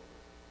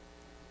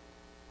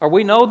 Or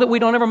we know that we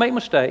don't ever make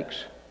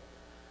mistakes.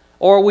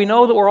 Or we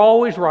know that we're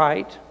always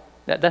right.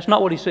 That's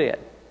not what he said.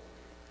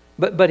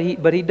 But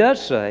he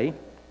does say,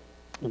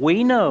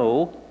 we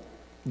know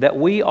that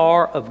we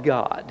are of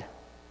God.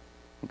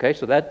 Okay,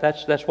 so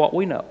that's what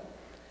we know.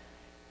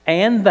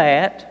 And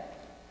that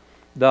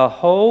the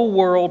whole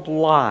world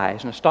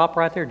lies. Now stop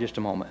right there just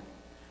a moment.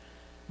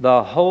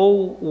 The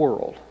whole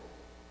world.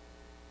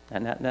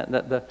 And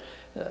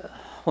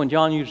when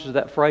John uses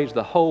that phrase,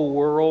 the whole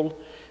world,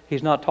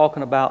 he's not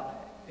talking about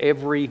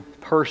every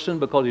person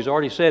because He's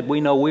already said we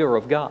know we are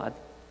of God.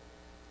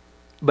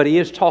 But He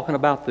is talking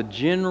about the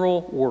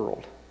general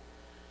world.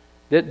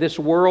 This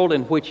world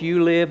in which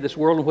you live, this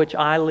world in which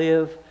I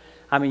live.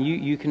 I mean,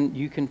 you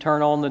can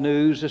turn on the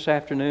news this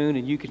afternoon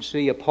and you can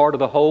see a part of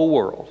the whole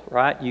world,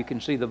 right? You can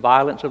see the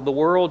violence of the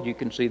world. You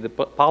can see the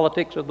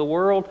politics of the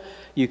world.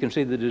 You can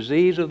see the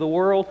disease of the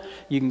world.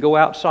 You can go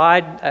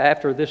outside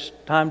after this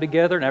time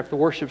together and after the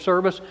worship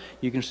service.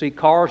 You can see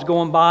cars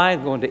going by,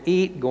 going to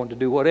eat, going to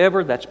do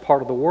whatever. That's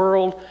part of the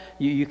world.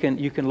 You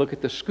can look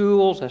at the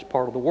schools. That's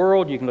part of the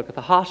world. You can look at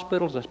the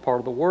hospitals. That's part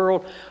of the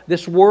world.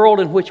 This world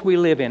in which we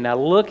live in. Now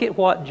look at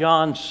what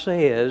John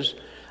says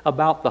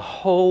about the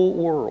whole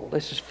world.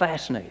 This is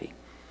fascinating.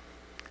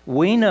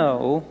 We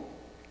know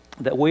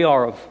that we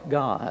are of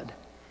God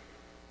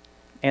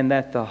and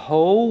that the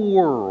whole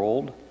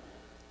world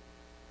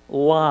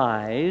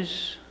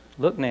lies,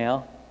 look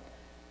now,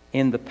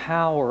 in the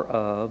power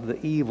of the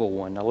evil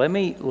one. Now let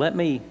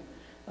me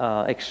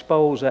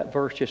expose that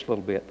verse just a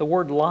little bit. The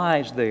word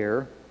lies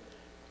there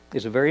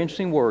is a very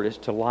interesting word. It's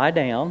to lie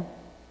down,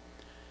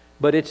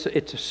 but it's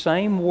the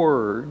same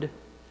word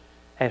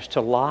as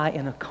to lie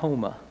in a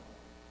coma.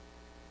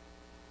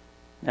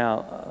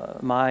 Now,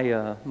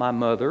 my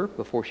mother,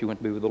 before she went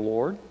to be with the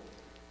Lord,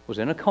 was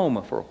in a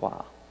coma for a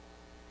while,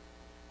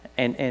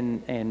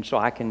 and so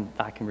I can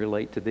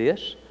relate to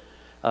this.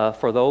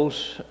 For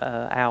those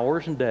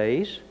hours and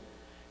days,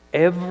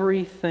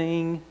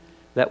 everything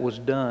that was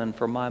done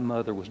for my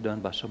mother was done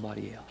by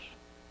somebody else,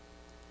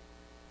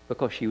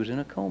 because she was in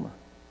a coma.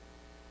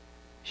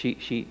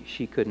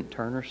 She couldn't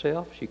turn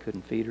herself. She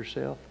couldn't feed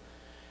herself.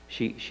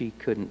 She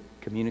couldn't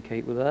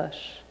communicate with us.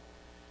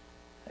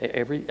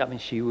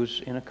 She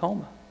was in a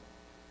coma.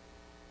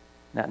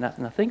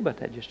 Now think about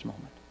that just a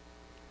moment.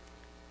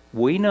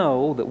 We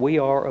know that we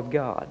are of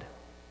God.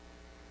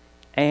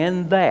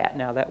 And that,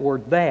 now that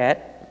word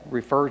that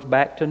refers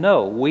back to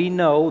know. We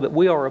know that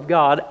we are of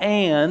God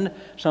and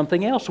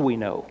something else we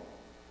know.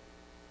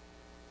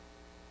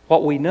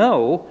 What we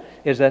know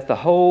is that the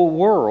whole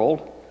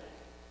world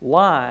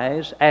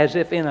lies as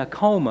if in a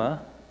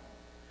coma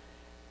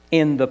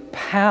in the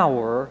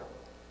power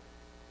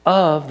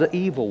of the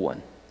evil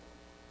one.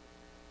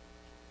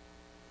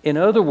 In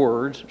other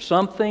words,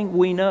 something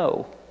we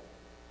know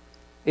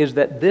is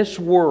that this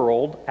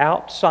world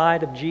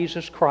outside of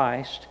Jesus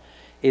Christ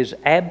is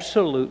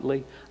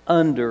absolutely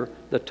under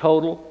the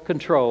total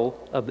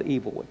control of the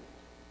evil one.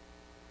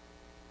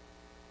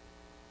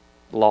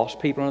 Lost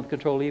people under the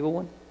control of the evil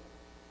one.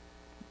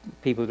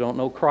 People who don't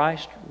know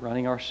Christ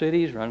running our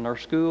cities, running our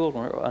schools,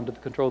 under the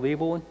control of the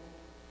evil one.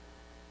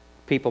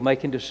 People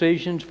making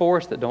decisions for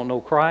us that don't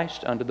know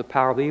Christ under the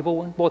power of the evil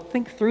one. Boy,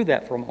 think through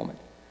that for a moment.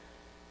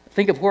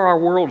 Think of where our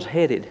world's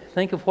headed.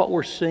 Think of what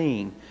we're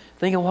seeing.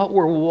 Think of what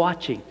we're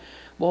watching.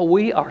 Well,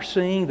 we are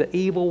seeing the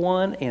evil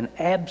one in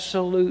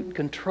absolute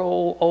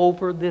control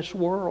over this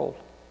world.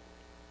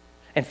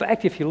 In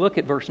fact, if you look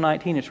at verse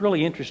 19, it's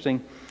really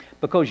interesting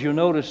because you'll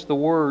notice the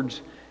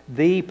words,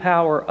 the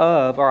power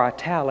of, are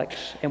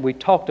italics, and we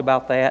talked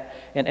about that.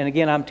 And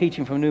again, I'm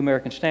teaching from New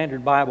American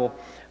Standard Bible,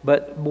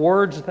 but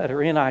words that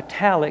are in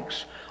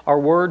italics are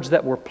words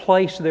that were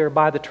placed there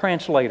by the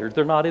translators.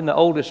 They're not in the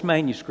oldest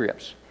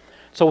manuscripts.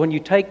 So when you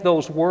take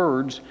those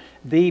words,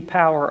 the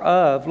power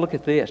of, look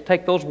at this,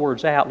 take those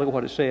words out, look at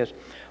what it says.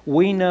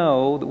 We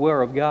know that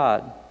we're of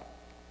God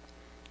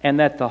and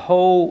that the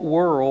whole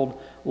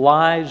world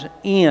lies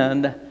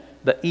in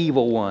the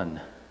evil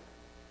one.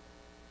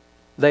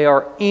 They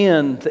are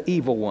in the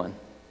evil one.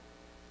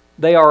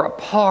 They are a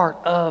part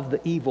of the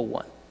evil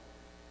one.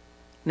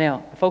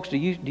 Now, folks, do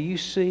you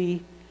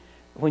see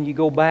when you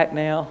go back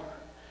now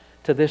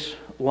to this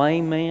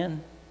lame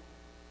man?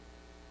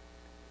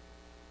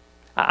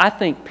 I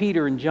think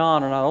Peter and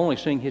John are not only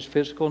seeing his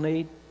physical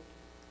need,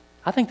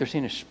 I think they're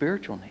seeing his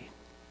spiritual need.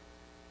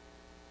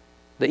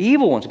 The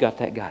evil one's got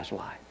that guy's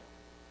life.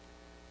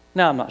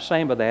 Now, I'm not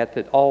saying by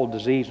that all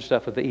disease and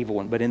stuff is the evil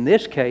one, but in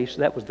this case,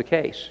 that was the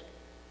case.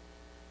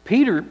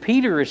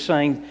 Peter is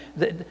saying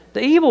that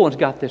the evil one's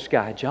got this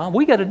guy, John.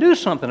 We got to do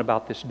something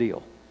about this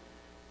deal.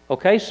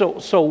 Okay,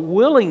 so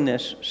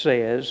willingness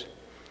says,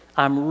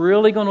 I'm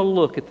really going to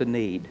look at the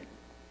need.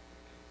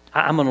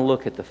 I'm going to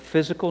look at the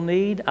physical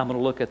need. I'm going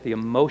to look at the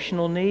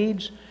emotional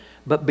needs.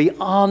 But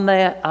beyond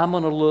that, I'm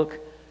going to look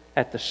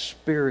at the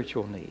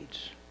spiritual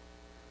needs.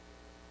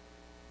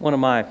 One of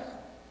my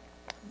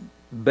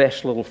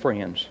best little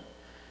friends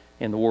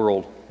in the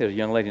world is a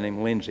young lady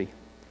named Lindsay.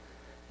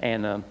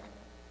 And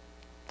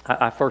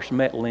I first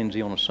met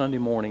Lindsay on a Sunday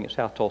morning at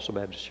South Tulsa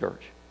Baptist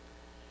Church.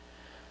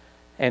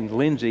 And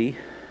Lindsay,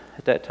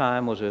 at that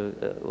time, was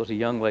a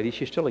young lady.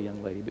 She's still a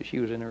young lady, but she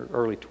was in her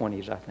early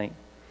 20s, I think.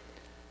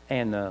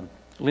 And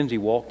Lindsay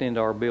walked into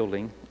our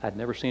building. I'd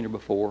never seen her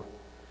before.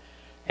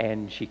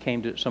 And she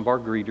came to some of our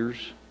greeters.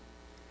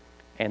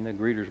 And the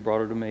greeters brought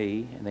her to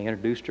me. And they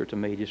introduced her to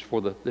me just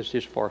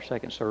for our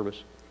second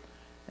service.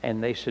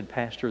 And they said,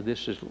 Pastor,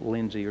 this is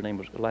Lindsay. Her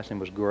last name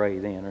was Gray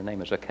then. Her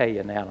name is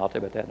Achaia now. And I'll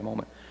tell you about that in a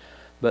moment.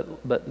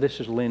 But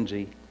this is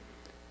Lindsay.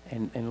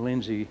 And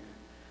Lindsay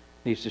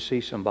needs to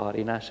see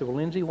somebody. And I said, well,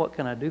 Lindsay, what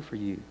can I do for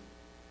you?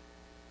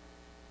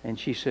 And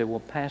she said,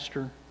 well,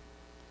 Pastor,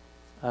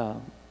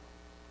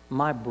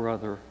 my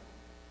brother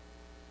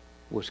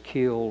was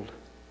killed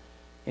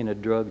in a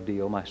drug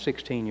deal. My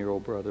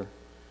 16-year-old brother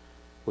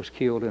was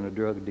killed in a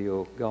drug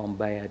deal gone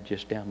bad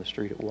just down the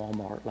street at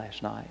Walmart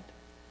last night.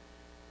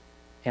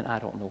 And I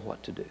don't know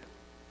what to do.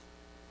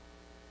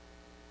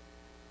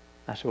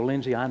 I said, well,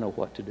 Lindsay, I know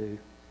what to do.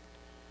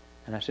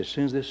 And I said, as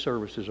soon as this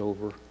service is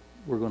over,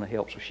 we're going to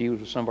help. So she was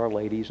with some of our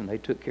ladies, and they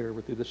took care of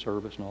her through the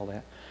service and all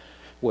that.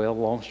 Well,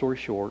 long story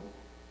short,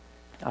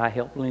 I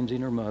helped Lindsay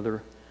and her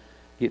mother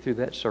get through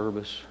that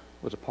service,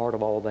 was a part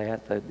of all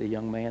that. The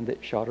young man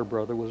that shot her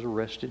brother was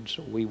arrested,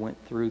 so we went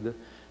through the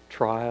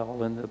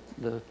trial and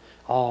the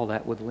all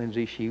that with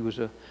Lindsay.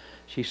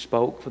 She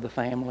spoke for the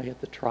family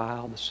at the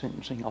trial, the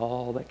sentencing,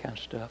 all that kind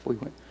of stuff. We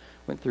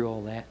went through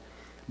all that.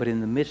 But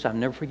in the midst, I'll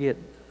never forget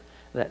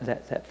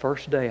that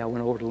first day I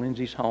went over to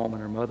Lindsay's home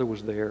and her mother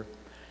was there,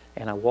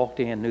 and I walked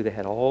in, knew they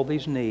had all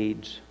these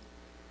needs.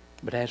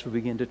 But as we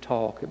began to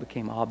talk, it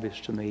became obvious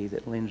to me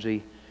that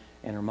Lindsay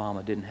and her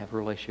mama didn't have a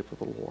relationship with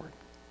the Lord.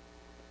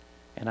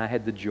 And I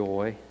had the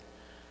joy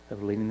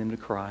of leading them to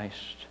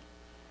Christ,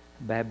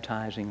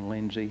 baptizing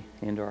Lindsay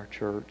into our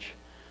church.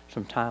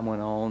 Some time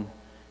went on.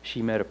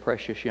 She met a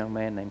precious young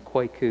man named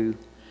Kwaku,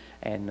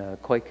 and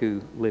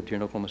Kwaku lived here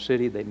in Oklahoma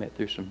City. They met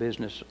through some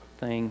business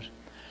things.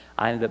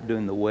 I ended up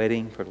doing the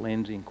wedding for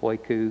Lindsay and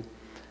Kwaku.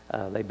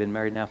 They've been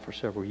married now for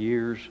several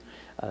years.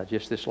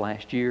 Just this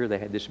last year, they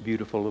had this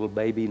beautiful little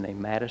baby named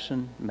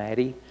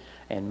Maddie.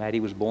 And Maddie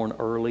was born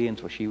early, and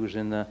so she was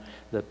in the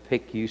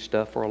PICU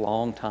stuff for a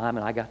long time,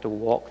 and I got to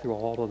walk through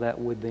all of that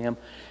with them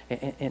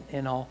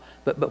and all.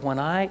 But when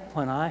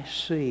I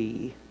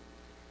see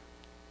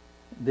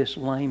this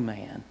lame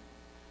man,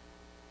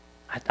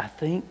 I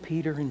think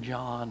Peter and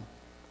John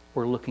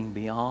were looking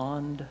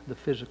beyond the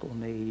physical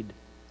need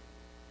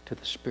to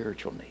the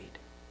spiritual need.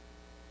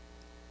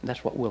 And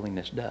that's what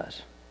willingness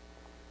does.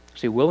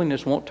 See,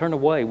 willingness won't turn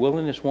away.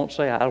 Willingness won't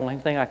say, I don't have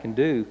anything I can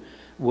do.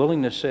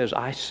 Willingness says,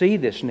 I see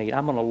this need.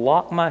 I'm going to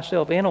lock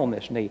myself in on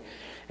this need.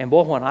 And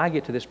boy, when I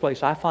get to this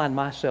place, I find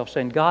myself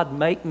saying, God,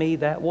 make me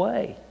that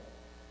way.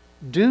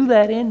 Do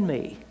that in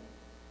me.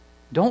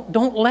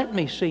 Don't let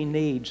me see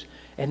needs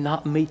and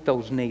not meet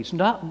those needs.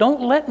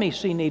 Don't let me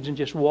see needs and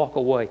just walk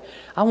away.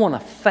 I want to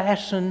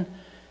fasten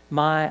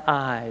my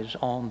eyes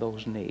on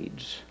those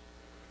needs,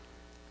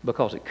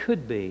 because it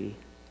could be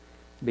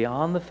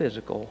beyond the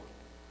physical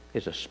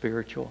is a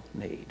spiritual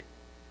need.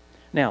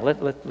 Now,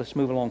 let's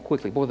move along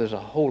quickly. Boy, there's a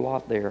whole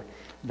lot there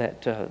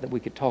that we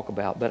could talk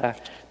about,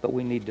 but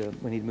we need to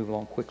move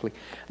along quickly.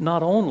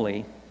 Not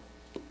only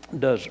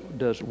does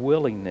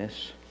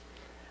willingness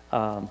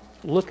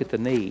look at the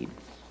need,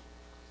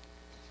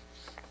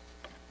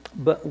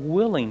 but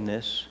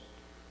willingness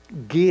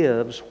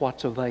gives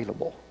what's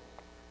available.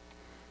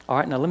 All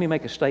right, now let me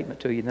make a statement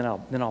to you, then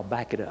I'll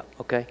back it up.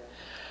 Okay.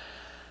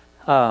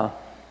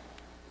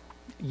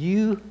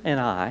 You and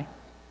I,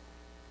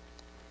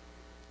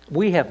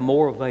 we have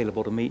more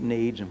available to meet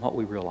needs than what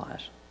we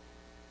realize.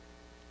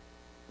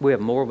 We have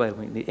more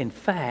available. In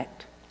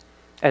fact,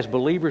 as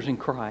believers in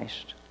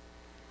Christ,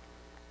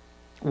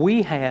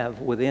 we have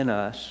within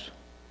us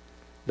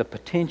the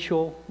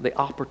potential, the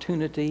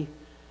opportunity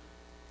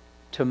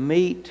to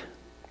meet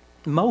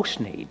most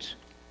needs.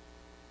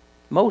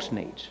 Most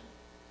needs.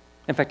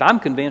 In fact,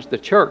 I'm convinced the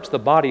church, the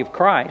body of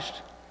Christ,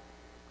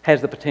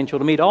 has the potential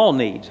to meet all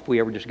needs if we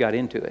ever just got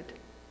into it.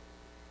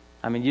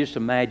 I mean, you just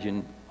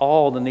imagine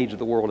all the needs of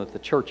the world if the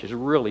church has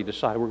really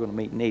decided we're going to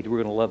meet needs, we're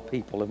going to love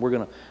people, and we're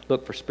going to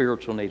look for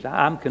spiritual needs.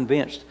 I'm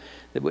convinced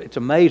that it's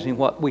amazing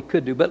what we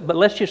could do. But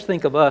let's just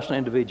think of us as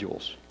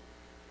individuals.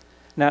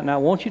 Now I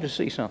want you to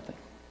see something.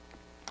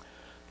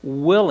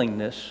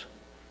 Willingness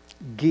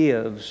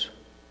gives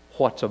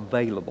what's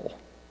available.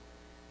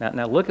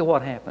 Now look at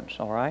what happens,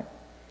 all right?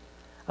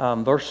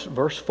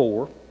 Verse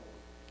 4.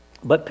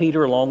 But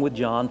Peter, along with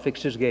John,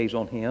 fixed his gaze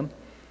on him,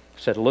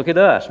 said, look at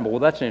us. Well,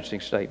 that's an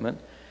interesting statement.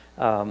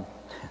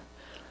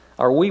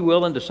 Are we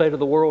willing to say to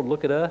the world,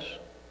 look at us?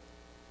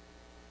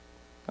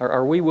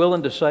 Are we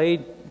willing to say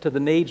to the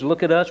needs,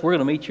 look at us? We're going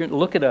to meet you.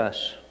 Look at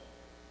us.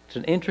 It's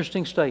an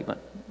interesting statement.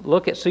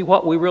 See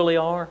what we really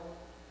are.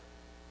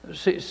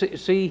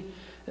 See,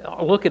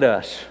 look at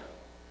us.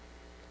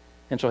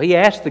 And so he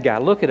asked the guy,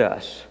 look at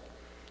us.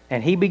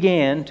 And he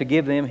began to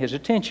give them his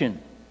attention,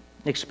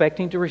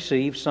 expecting to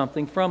receive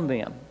something from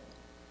them.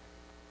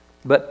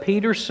 But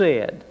Peter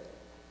said,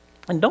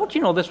 and don't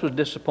you know this was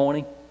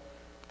disappointing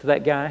to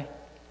that guy?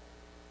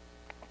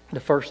 The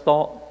first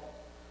thought.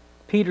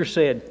 Peter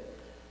said,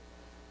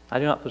 I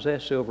do not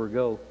possess silver or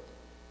gold.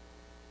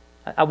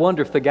 I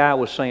wonder if the guy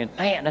was saying,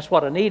 man, that's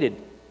what I needed.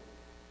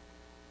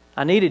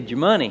 I needed your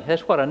money.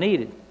 That's what I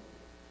needed.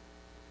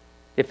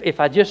 If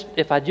I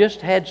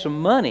just had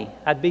some money,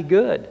 I'd be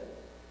good.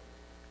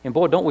 And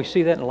boy, don't we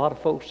see that in a lot of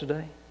folks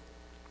today?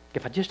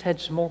 If I just had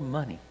some more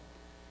money.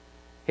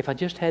 If I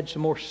just had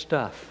some more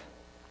stuff.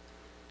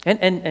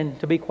 And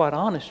to be quite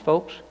honest,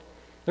 folks,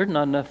 there's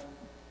not enough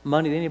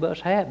money that any of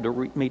us have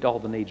to meet all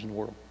the needs in the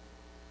world.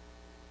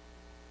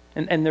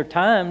 And there are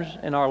times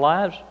in our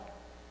lives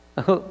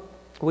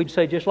we'd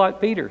say just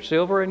like Peter,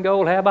 silver and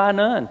gold have I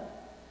none.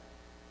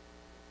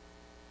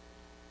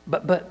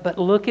 But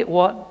look at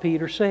what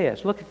Peter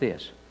says. Look at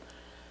this.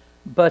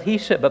 But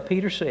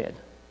Peter said,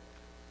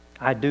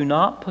 I do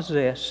not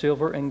possess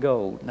silver and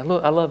gold. Now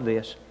look, I love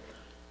this.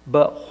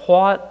 But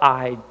what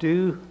I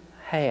do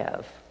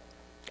have,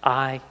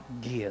 I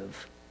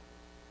give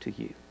to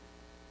you.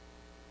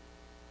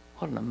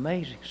 What an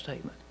amazing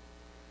statement.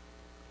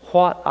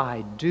 What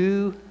I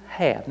do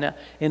have. Now,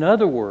 in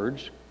other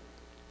words,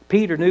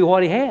 Peter knew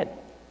what he had.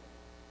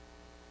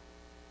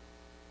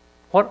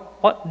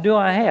 What do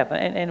I have?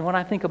 And when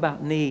I think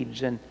about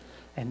needs and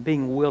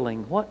being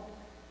willing,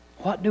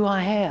 what do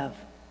I have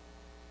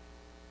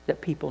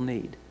that people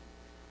need?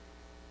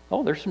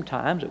 Oh, there's some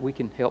times that we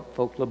can help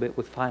folk a little bit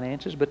with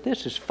finances, but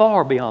this is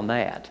far beyond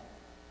that.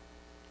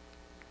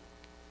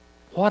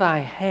 What I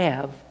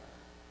have,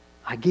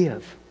 I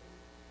give.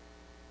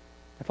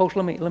 Now, folks,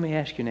 let me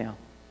ask you now.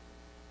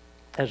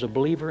 As a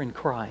believer in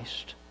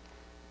Christ,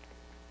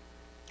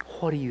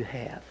 what do you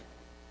have?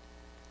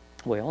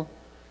 Well,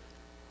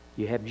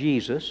 you have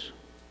Jesus.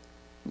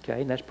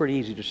 Okay, and that's pretty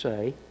easy to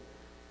say.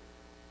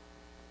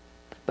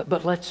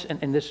 But let's,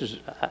 and this is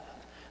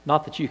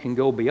not that you can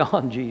go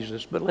beyond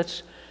Jesus, but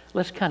let's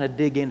kind of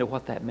dig into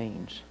what that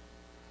means.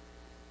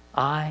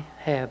 I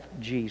have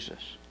Jesus.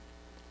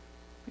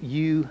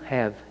 You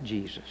have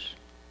Jesus.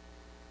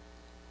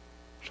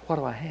 So what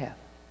do I have?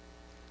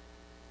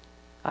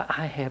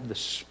 I have the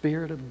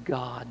Spirit of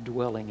God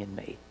dwelling in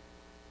me.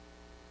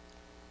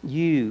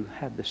 You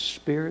have the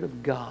Spirit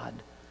of God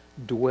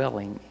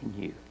dwelling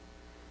in you.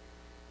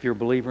 If you're a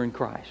believer in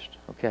Christ,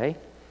 okay?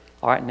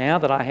 All right, now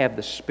that I have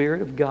the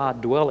Spirit of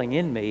God dwelling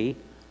in me,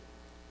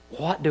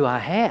 what do I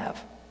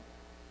have?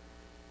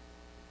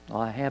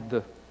 Well, I have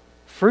the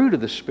fruit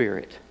of the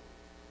Spirit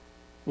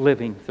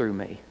living through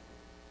me.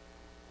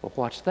 Well,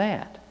 what's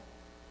that?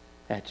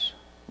 That's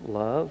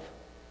love,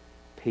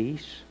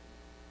 peace,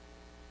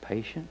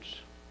 patience,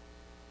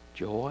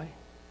 joy.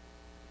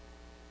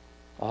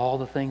 All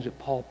the things that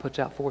Paul puts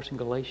out for us in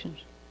Galatians.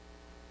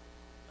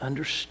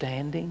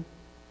 Understanding.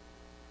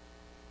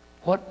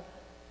 What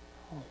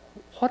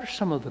are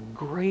some of the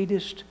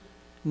greatest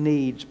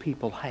needs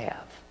people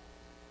have?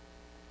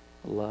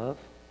 Love,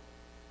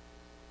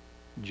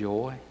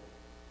 joy,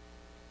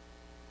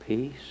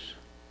 peace,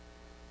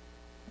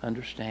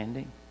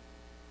 understanding,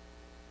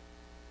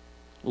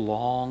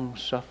 long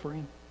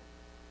suffering.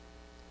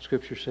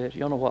 Scripture says,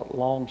 you know what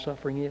long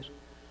suffering is?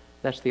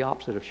 That's the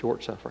opposite of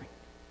short suffering.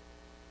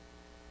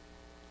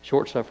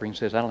 Short suffering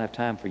says, I don't have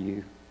time for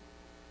you.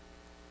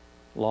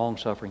 Long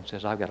suffering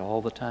says, I've got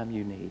all the time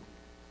you need.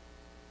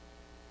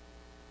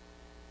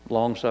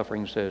 Long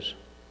suffering says,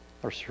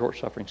 or short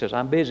suffering says,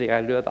 I'm busy.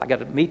 I got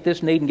to meet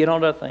this need and get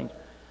on to other things.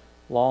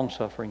 Long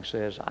suffering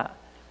says,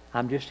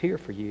 I'm just here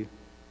for you.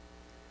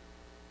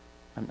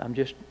 I'm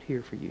just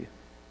here for you.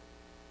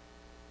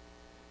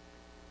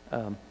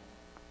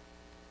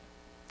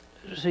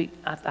 See,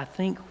 I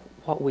think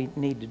what we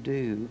need to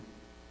do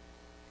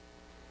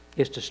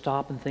is to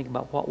stop and think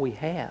about what we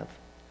have.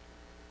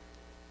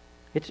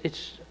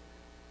 It's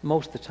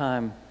most of the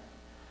time,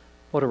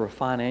 whatever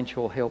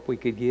financial help we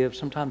could give,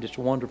 sometimes it's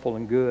wonderful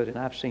and good, and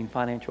I've seen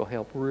financial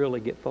help really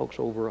get folks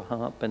over a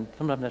hump, and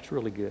sometimes that's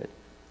really good.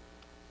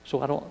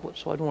 So I don't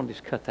want to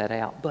just cut that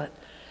out. But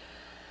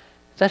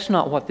that's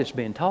not what this is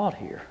being taught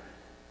here.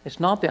 It's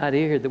not the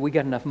idea here that we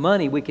got enough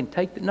money we can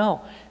take the,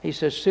 no. He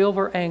says,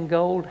 silver and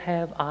gold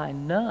have I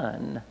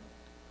none.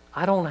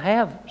 I don't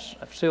have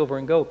silver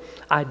and gold.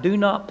 I do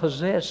not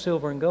possess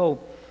silver and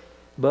gold,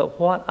 but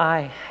what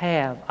I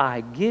have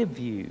I give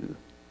you.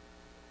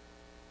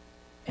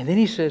 And then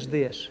he says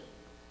this,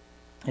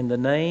 in the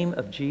name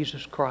of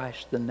Jesus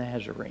Christ the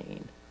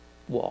Nazarene,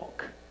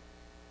 walk.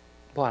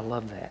 Boy, I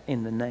love that.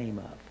 In the name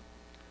of.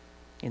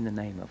 In the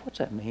name of. What's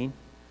that mean?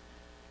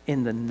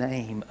 In the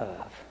name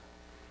of.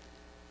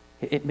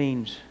 It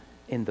means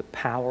in the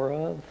power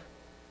of,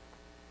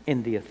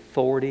 in the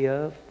authority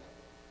of.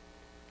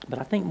 But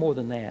I think more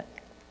than that,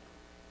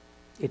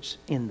 it's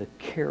in the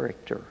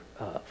character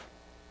of.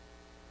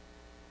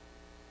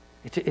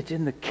 It's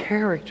in the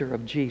character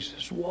of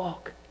Jesus.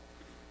 Walk.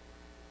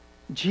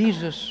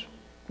 Jesus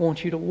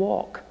wants you to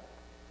walk.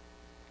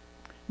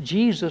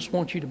 Jesus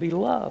wants you to be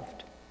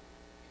loved.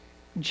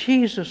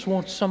 Jesus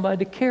wants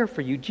somebody to care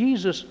for you.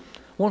 Jesus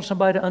wants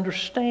somebody to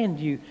understand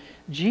you.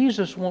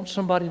 Jesus wants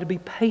somebody to be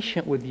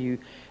patient with you.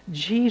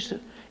 Jesus,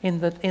 in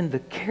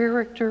the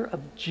character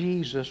of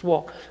Jesus,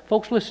 walk.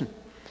 Folks, listen.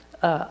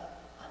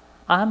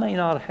 I may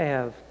not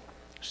have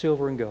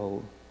silver and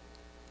gold,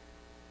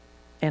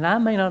 and I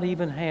may not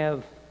even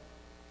have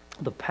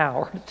the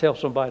power to tell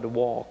somebody to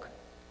walk,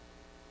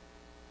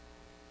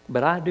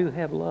 but I do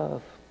have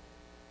love,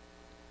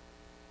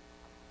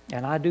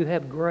 and I do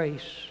have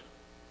grace,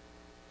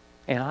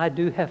 and I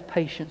do have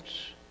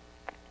patience,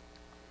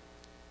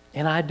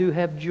 and I do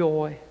have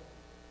joy.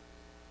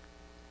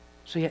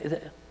 See,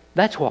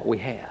 that's what we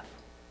have.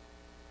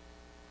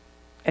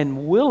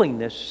 And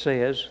willingness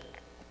says,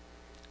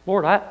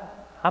 Lord,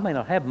 I may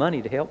not have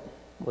money to help.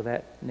 with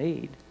that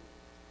need.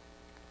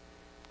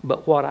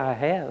 But what I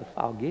have,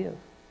 I'll give.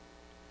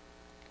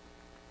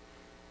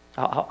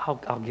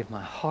 I'll give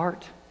my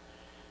heart.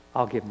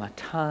 I'll give my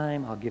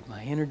time. I'll give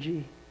my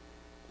energy.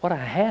 What I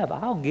have,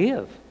 I'll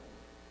give.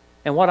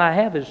 And what I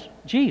have is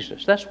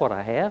Jesus. That's what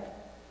I have.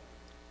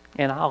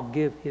 And I'll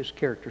give His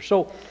character.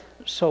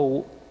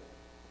 So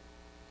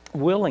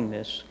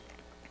willingness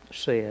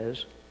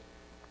says,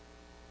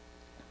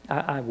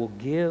 I will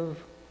give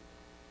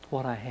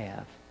what I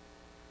have.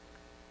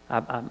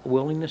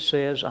 Willingness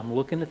says, I'm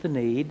looking at the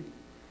need.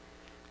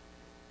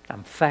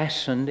 I'm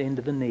fastened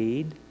into the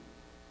need.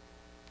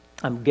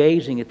 I'm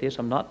gazing at this.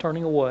 I'm not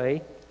turning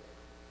away.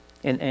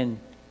 And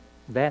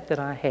that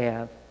I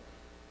have,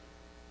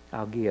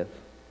 I'll give.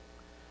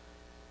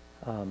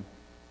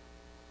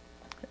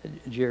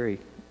 Jerry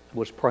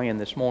was praying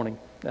this morning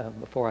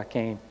before I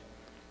came,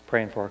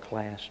 praying for our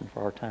class and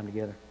for our time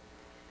together.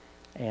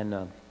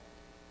 And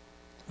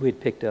we had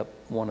picked up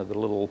one of the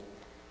little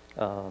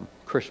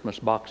Christmas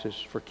boxes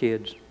for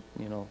kids,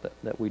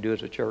 that we do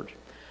as a church.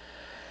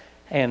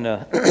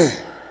 And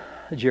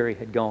Jerry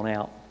had gone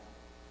out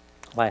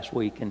last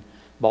week and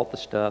bought the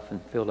stuff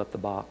and filled up the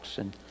box.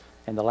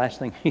 And the last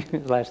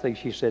thing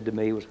she said to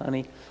me was,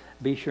 "Honey,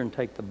 be sure and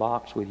take the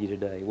box with you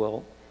today."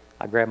 Well,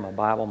 I grabbed my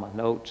Bible, my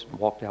notes, and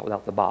walked out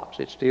without the box.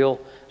 It's still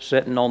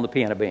sitting on the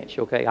piano bench.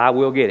 Okay, I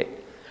will get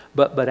it.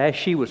 But as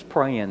she was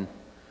praying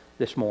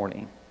this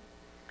morning,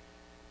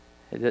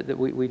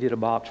 we did a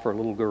box for a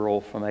little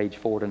girl from age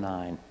 4 to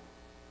 9.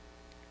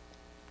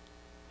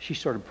 She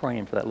started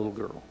praying for that little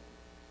girl.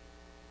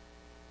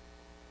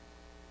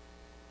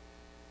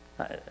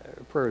 Her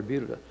prayer would be,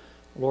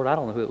 Lord, I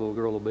don't know who that little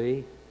girl will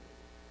be.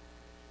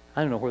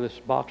 I don't know where this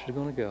box is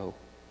going to go.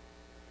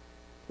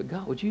 But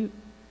God, would you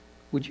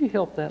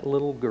help that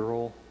little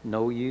girl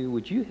know you?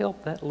 Would you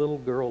help that little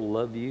girl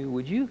love you?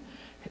 Would you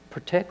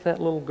protect that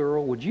little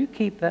girl? Would you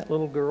keep that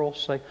little girl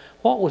safe?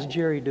 What was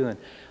Jerry doing?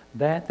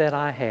 That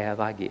I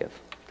have, I give.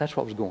 That's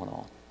what was going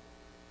on.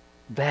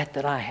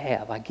 That I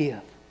have, I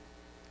give.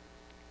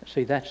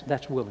 See,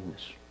 that's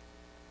willingness.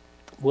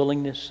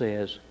 Willingness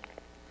says,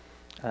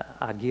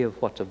 I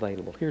give what's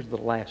available. Here's the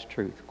last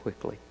truth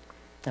quickly.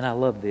 And I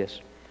love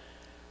this.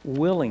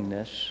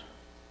 Willingness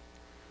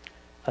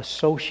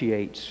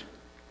associates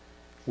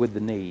with the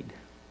need.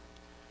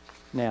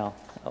 Now,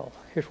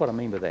 here's what I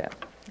mean by that.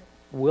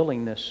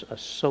 Willingness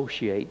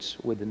associates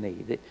with the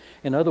need.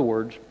 In other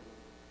words,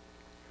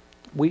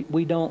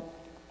 we're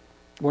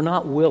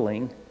not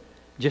willing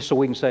just so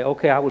we can say,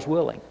 okay, I was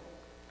willing.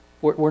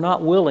 We're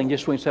not willing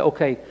just so we can say,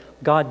 okay,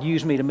 God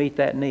used me to meet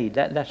that need.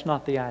 That's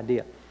not the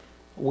idea.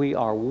 We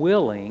are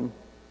willing,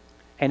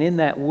 and in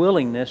that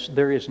willingness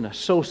there is an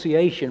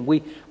association.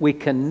 We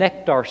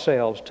connect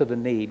ourselves to the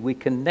need. We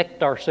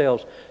connect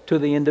ourselves to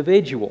the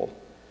individual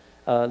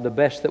the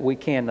best that we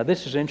can. Now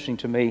this is interesting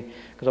to me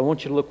because I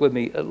want you to look with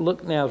me.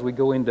 Look now as we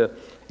go into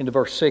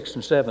verse 6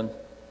 and 7.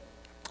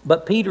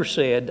 But Peter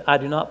said, I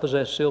do not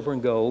possess silver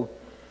and gold,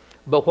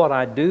 but what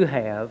I do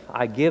have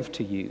I give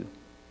to you.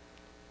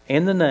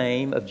 In the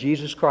name of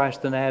Jesus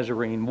Christ the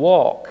Nazarene,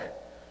 walk.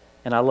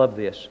 And I love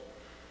this.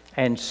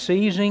 And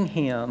seizing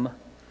him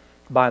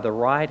by the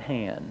right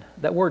hand.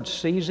 That word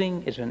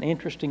seizing is an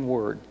interesting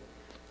word.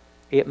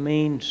 It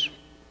means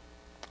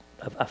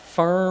a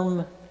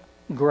firm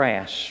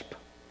grasp.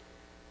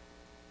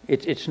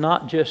 It's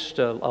not just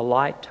a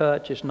light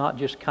touch. It's not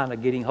just kind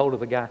of getting hold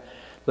of a guy.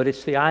 But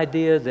it's the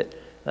idea that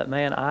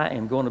man, I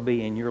am going to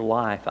be in your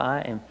life.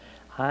 I'm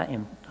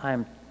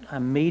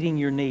meeting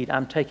your need.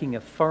 I'm taking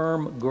a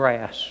firm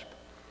grasp.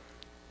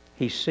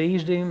 He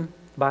seized him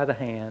by the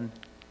hand,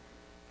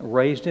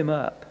 raised him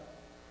up.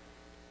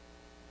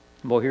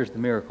 Boy, here's the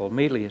miracle.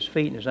 Immediately his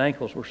feet and his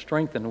ankles were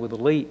strengthened with a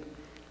leap.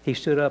 He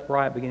stood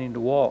upright, beginning to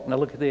walk. Now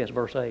look at this,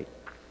 verse 8.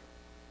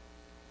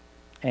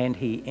 And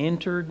he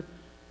entered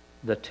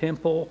the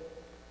temple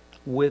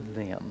with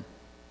them.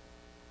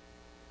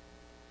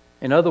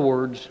 In other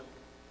words,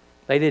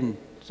 they didn't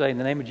say, in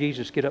the name of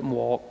Jesus, get up and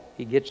walk.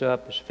 He gets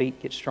up, his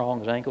feet get strong,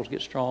 his ankles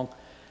get strong.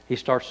 He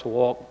starts to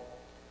walk.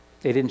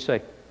 They didn't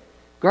say,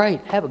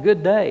 great, have a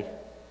good day.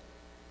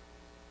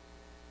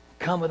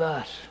 Come with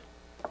us.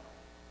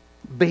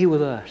 Be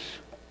with us.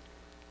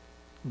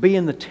 Be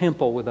in the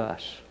temple with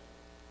us.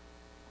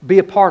 Be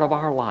a part of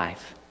our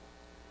life.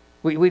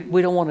 We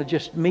don't want to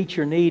just meet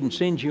your need and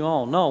send you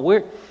on. No,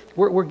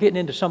 we're getting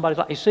into somebody's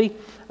life. You see,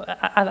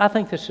 I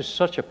think this is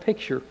such a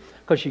picture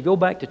because you go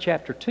back to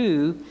chapter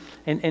 2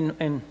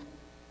 and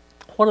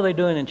what are they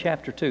doing in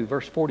chapter 2?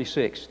 Verse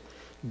 46.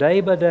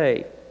 Day by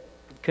day,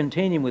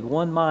 continuing with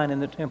one mind in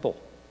the temple,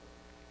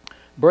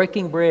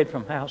 breaking bread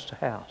from house to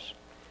house,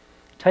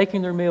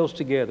 taking their meals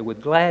together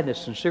with gladness,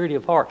 sincerity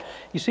of heart.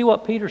 You see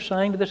what Peter's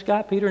saying to this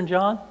guy, Peter and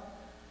John?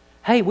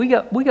 Hey, we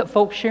got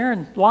folks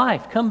sharing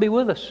life. Come be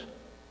with us.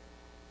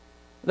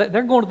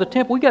 They're going to the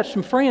temple. We got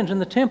some friends in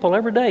the temple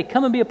every day.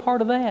 Come and be a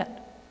part of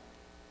that.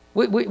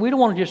 We don't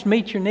want to just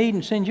meet your need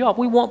and send you off.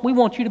 We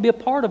want you to be a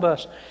part of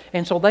us.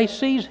 And so they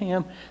seize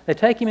him. They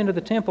take him into the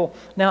temple.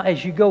 Now,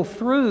 as you go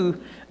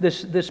through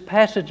this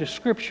passage of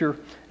Scripture,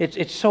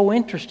 it's so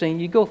interesting.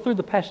 You go through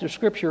the passage of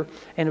Scripture,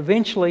 and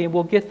eventually, and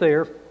we'll get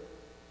there,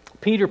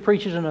 Peter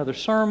preaches another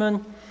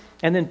sermon,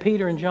 and then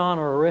Peter and John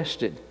are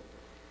arrested.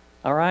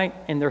 All right?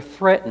 And they're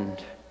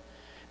threatened.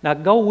 Now,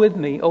 go with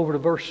me over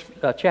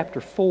to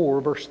chapter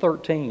 4, verse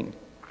 13.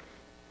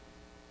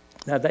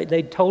 Now,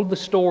 they told the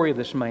story of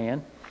this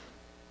man.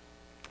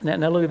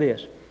 Now look at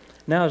this.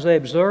 Now as they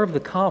observed the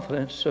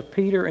confidence of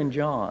Peter and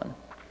John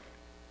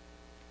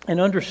and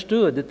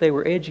understood that they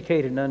were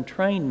educated and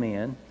untrained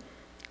men,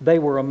 they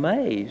were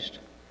amazed.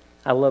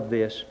 I love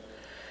this.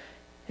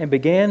 And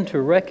began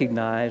to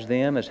recognize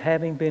them as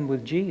having been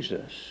with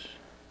Jesus.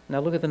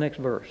 Now look at the next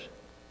verse.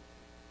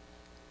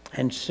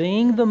 And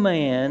seeing the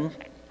man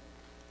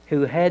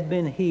who had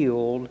been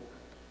healed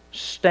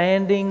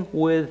standing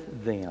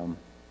with them.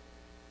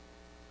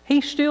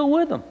 He's still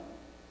with them.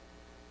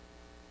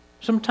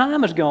 Some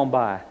time has gone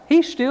by.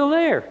 He's still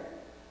there.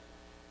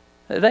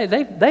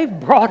 They've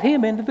brought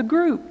him into the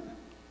group.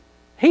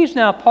 He's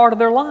now part of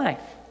their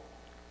life.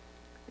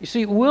 You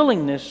see,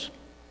 willingness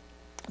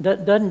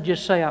doesn't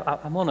just say,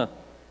 I want to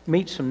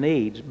meet some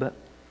needs, but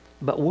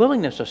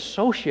willingness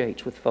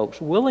associates with folks.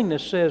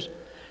 Willingness says,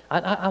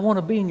 I want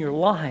to be in your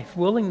life.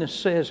 Willingness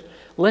says,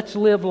 let's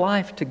live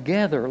life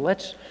together.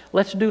 Let's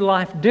do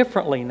life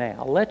differently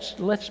now.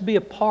 Let's be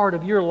a part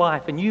of your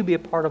life and you be a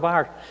part of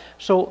ours.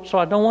 So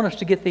I don't want us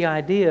to get the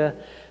idea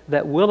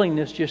that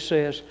willingness just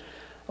says,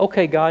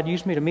 okay, God,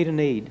 use me to meet a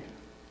need.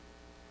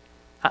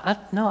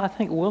 No, I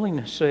think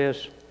willingness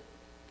says,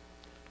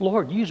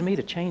 Lord, use me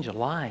to change a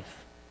life.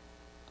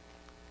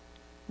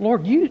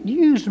 Lord,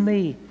 use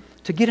me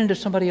to get into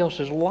somebody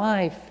else's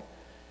life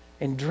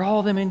and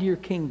draw them into your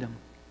kingdom.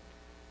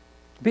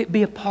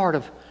 Be a part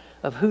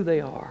of who they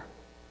are.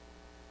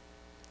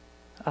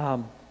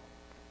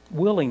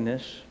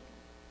 Willingness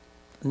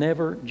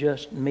never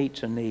just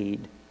meets a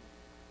need.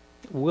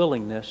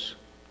 Willingness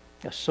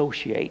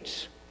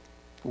associates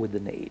with the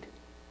need.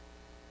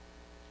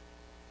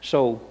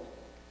 So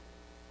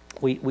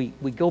we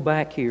go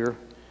back here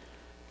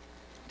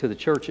to the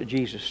church that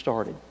Jesus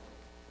started.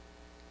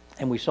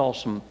 And we saw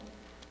some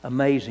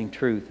amazing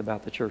truth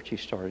about the church he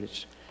started.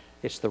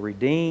 It's the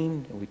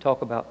redeemed, and we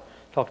talked about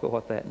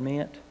what that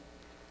meant.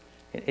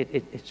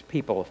 It's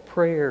people of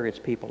prayer. It's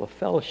people of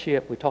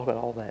fellowship. We talked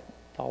about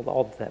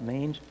all that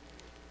means.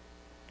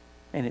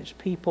 And it's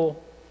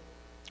people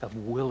of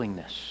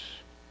willingness.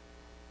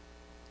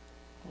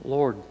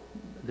 Lord,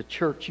 the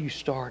church you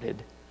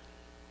started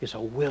is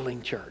a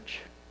willing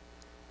church.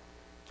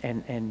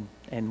 And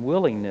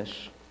willingness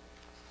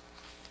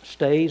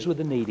stays with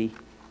the needy.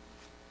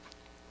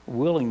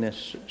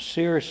 Willingness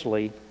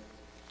seriously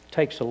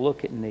takes a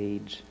look at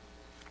needs.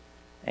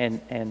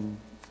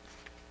 And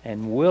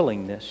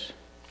willingness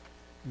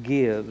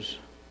gives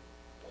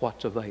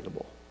what's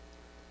available.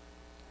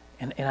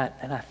 And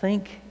I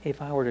think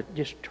if I were to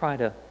just try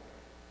to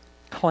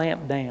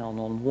clamp down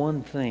on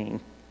one thing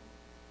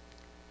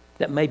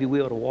that maybe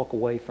we ought to walk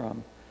away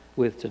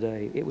with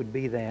today, it would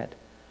be that,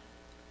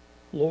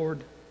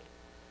 Lord,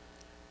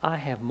 I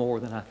have more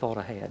than I thought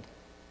I had. I'm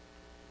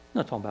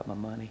not talking about my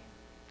money.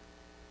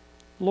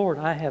 Lord,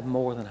 I have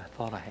more than I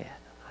thought I had.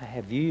 I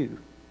have you.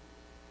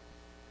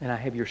 And I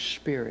have your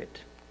Spirit.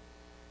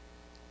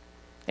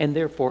 And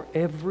therefore,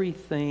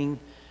 everything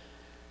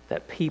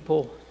that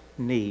people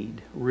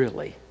need,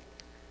 really,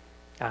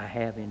 I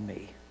have in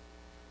me.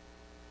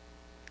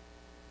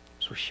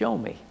 So show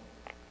me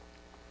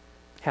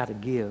how to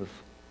give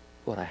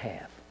what I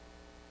have.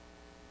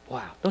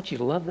 Wow, don't you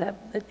love that?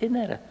 Isn't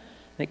that an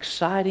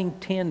exciting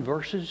 10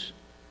 verses?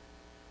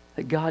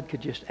 That God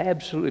could just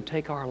absolutely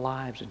take our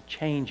lives and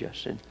change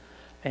us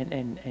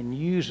and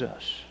use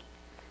us.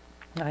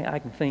 I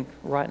can think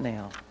right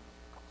now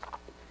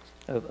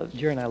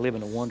Jerry and I live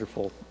in a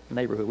wonderful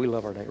neighborhood. We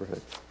love our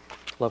neighborhood.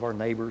 Love our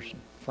neighbors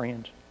and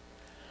friends.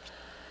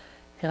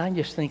 And I can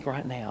just think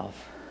right now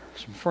of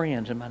some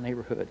friends in my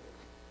neighborhood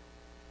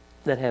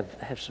that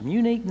have some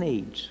unique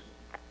needs.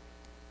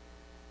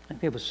 I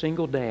think we have a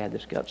single dad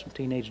that's got some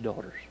teenage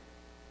daughters.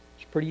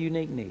 It's pretty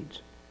unique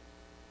needs.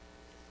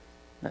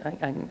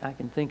 I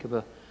can think of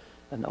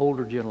an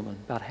older gentleman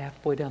about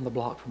halfway down the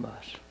block from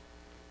us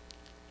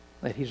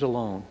that he's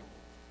alone.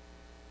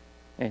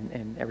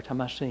 And every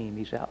time I see him,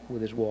 he's out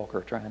with his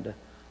walker trying to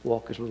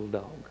walk his little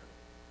dog.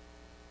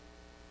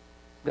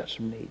 Got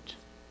some needs.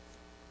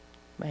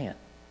 Man,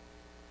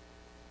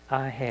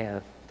 I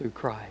have, through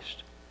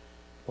Christ,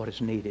 what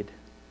is needed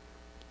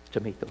to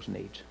meet those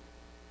needs.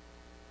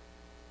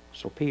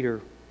 So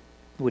Peter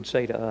would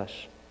say to us,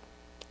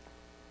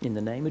 in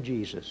the name of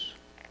Jesus,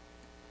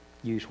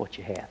 use what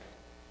you have.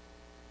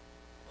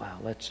 Wow,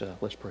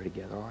 let's pray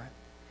together, all right?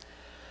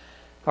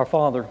 Our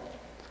Father,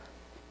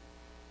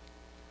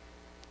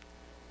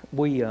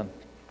 we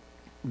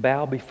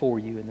bow before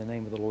you in the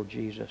name of the Lord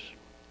Jesus.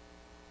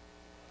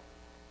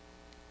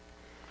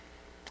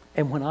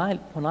 And when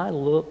I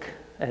look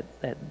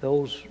at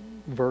those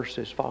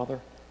verses, Father,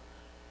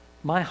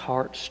 my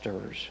heart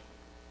stirs.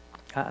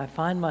 I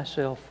find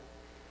myself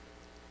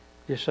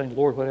just saying,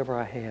 Lord, whatever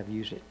I have,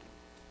 use it.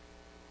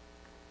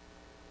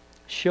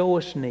 Show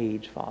us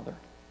needs, Father.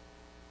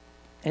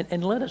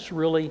 And let us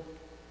really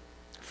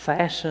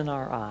fasten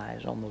our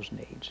eyes on those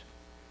needs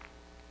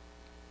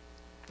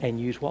and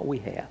use what we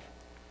have.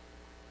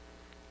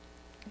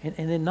 And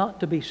then not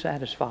to be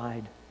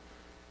satisfied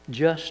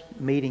just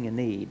meeting a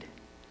need,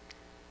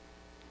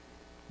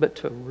 but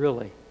to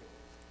really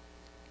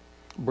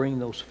bring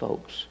those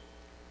folks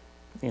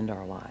into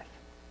our life.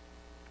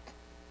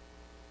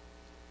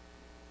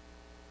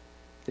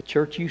 The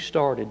church you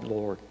started,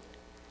 Lord,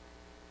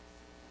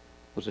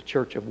 was a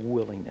church of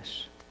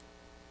willingness.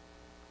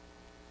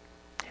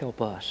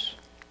 Help us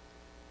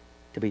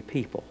to be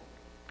people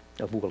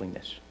of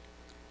willingness.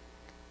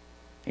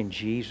 In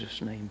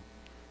Jesus' name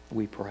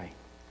we pray.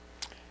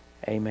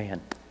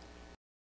 Amen.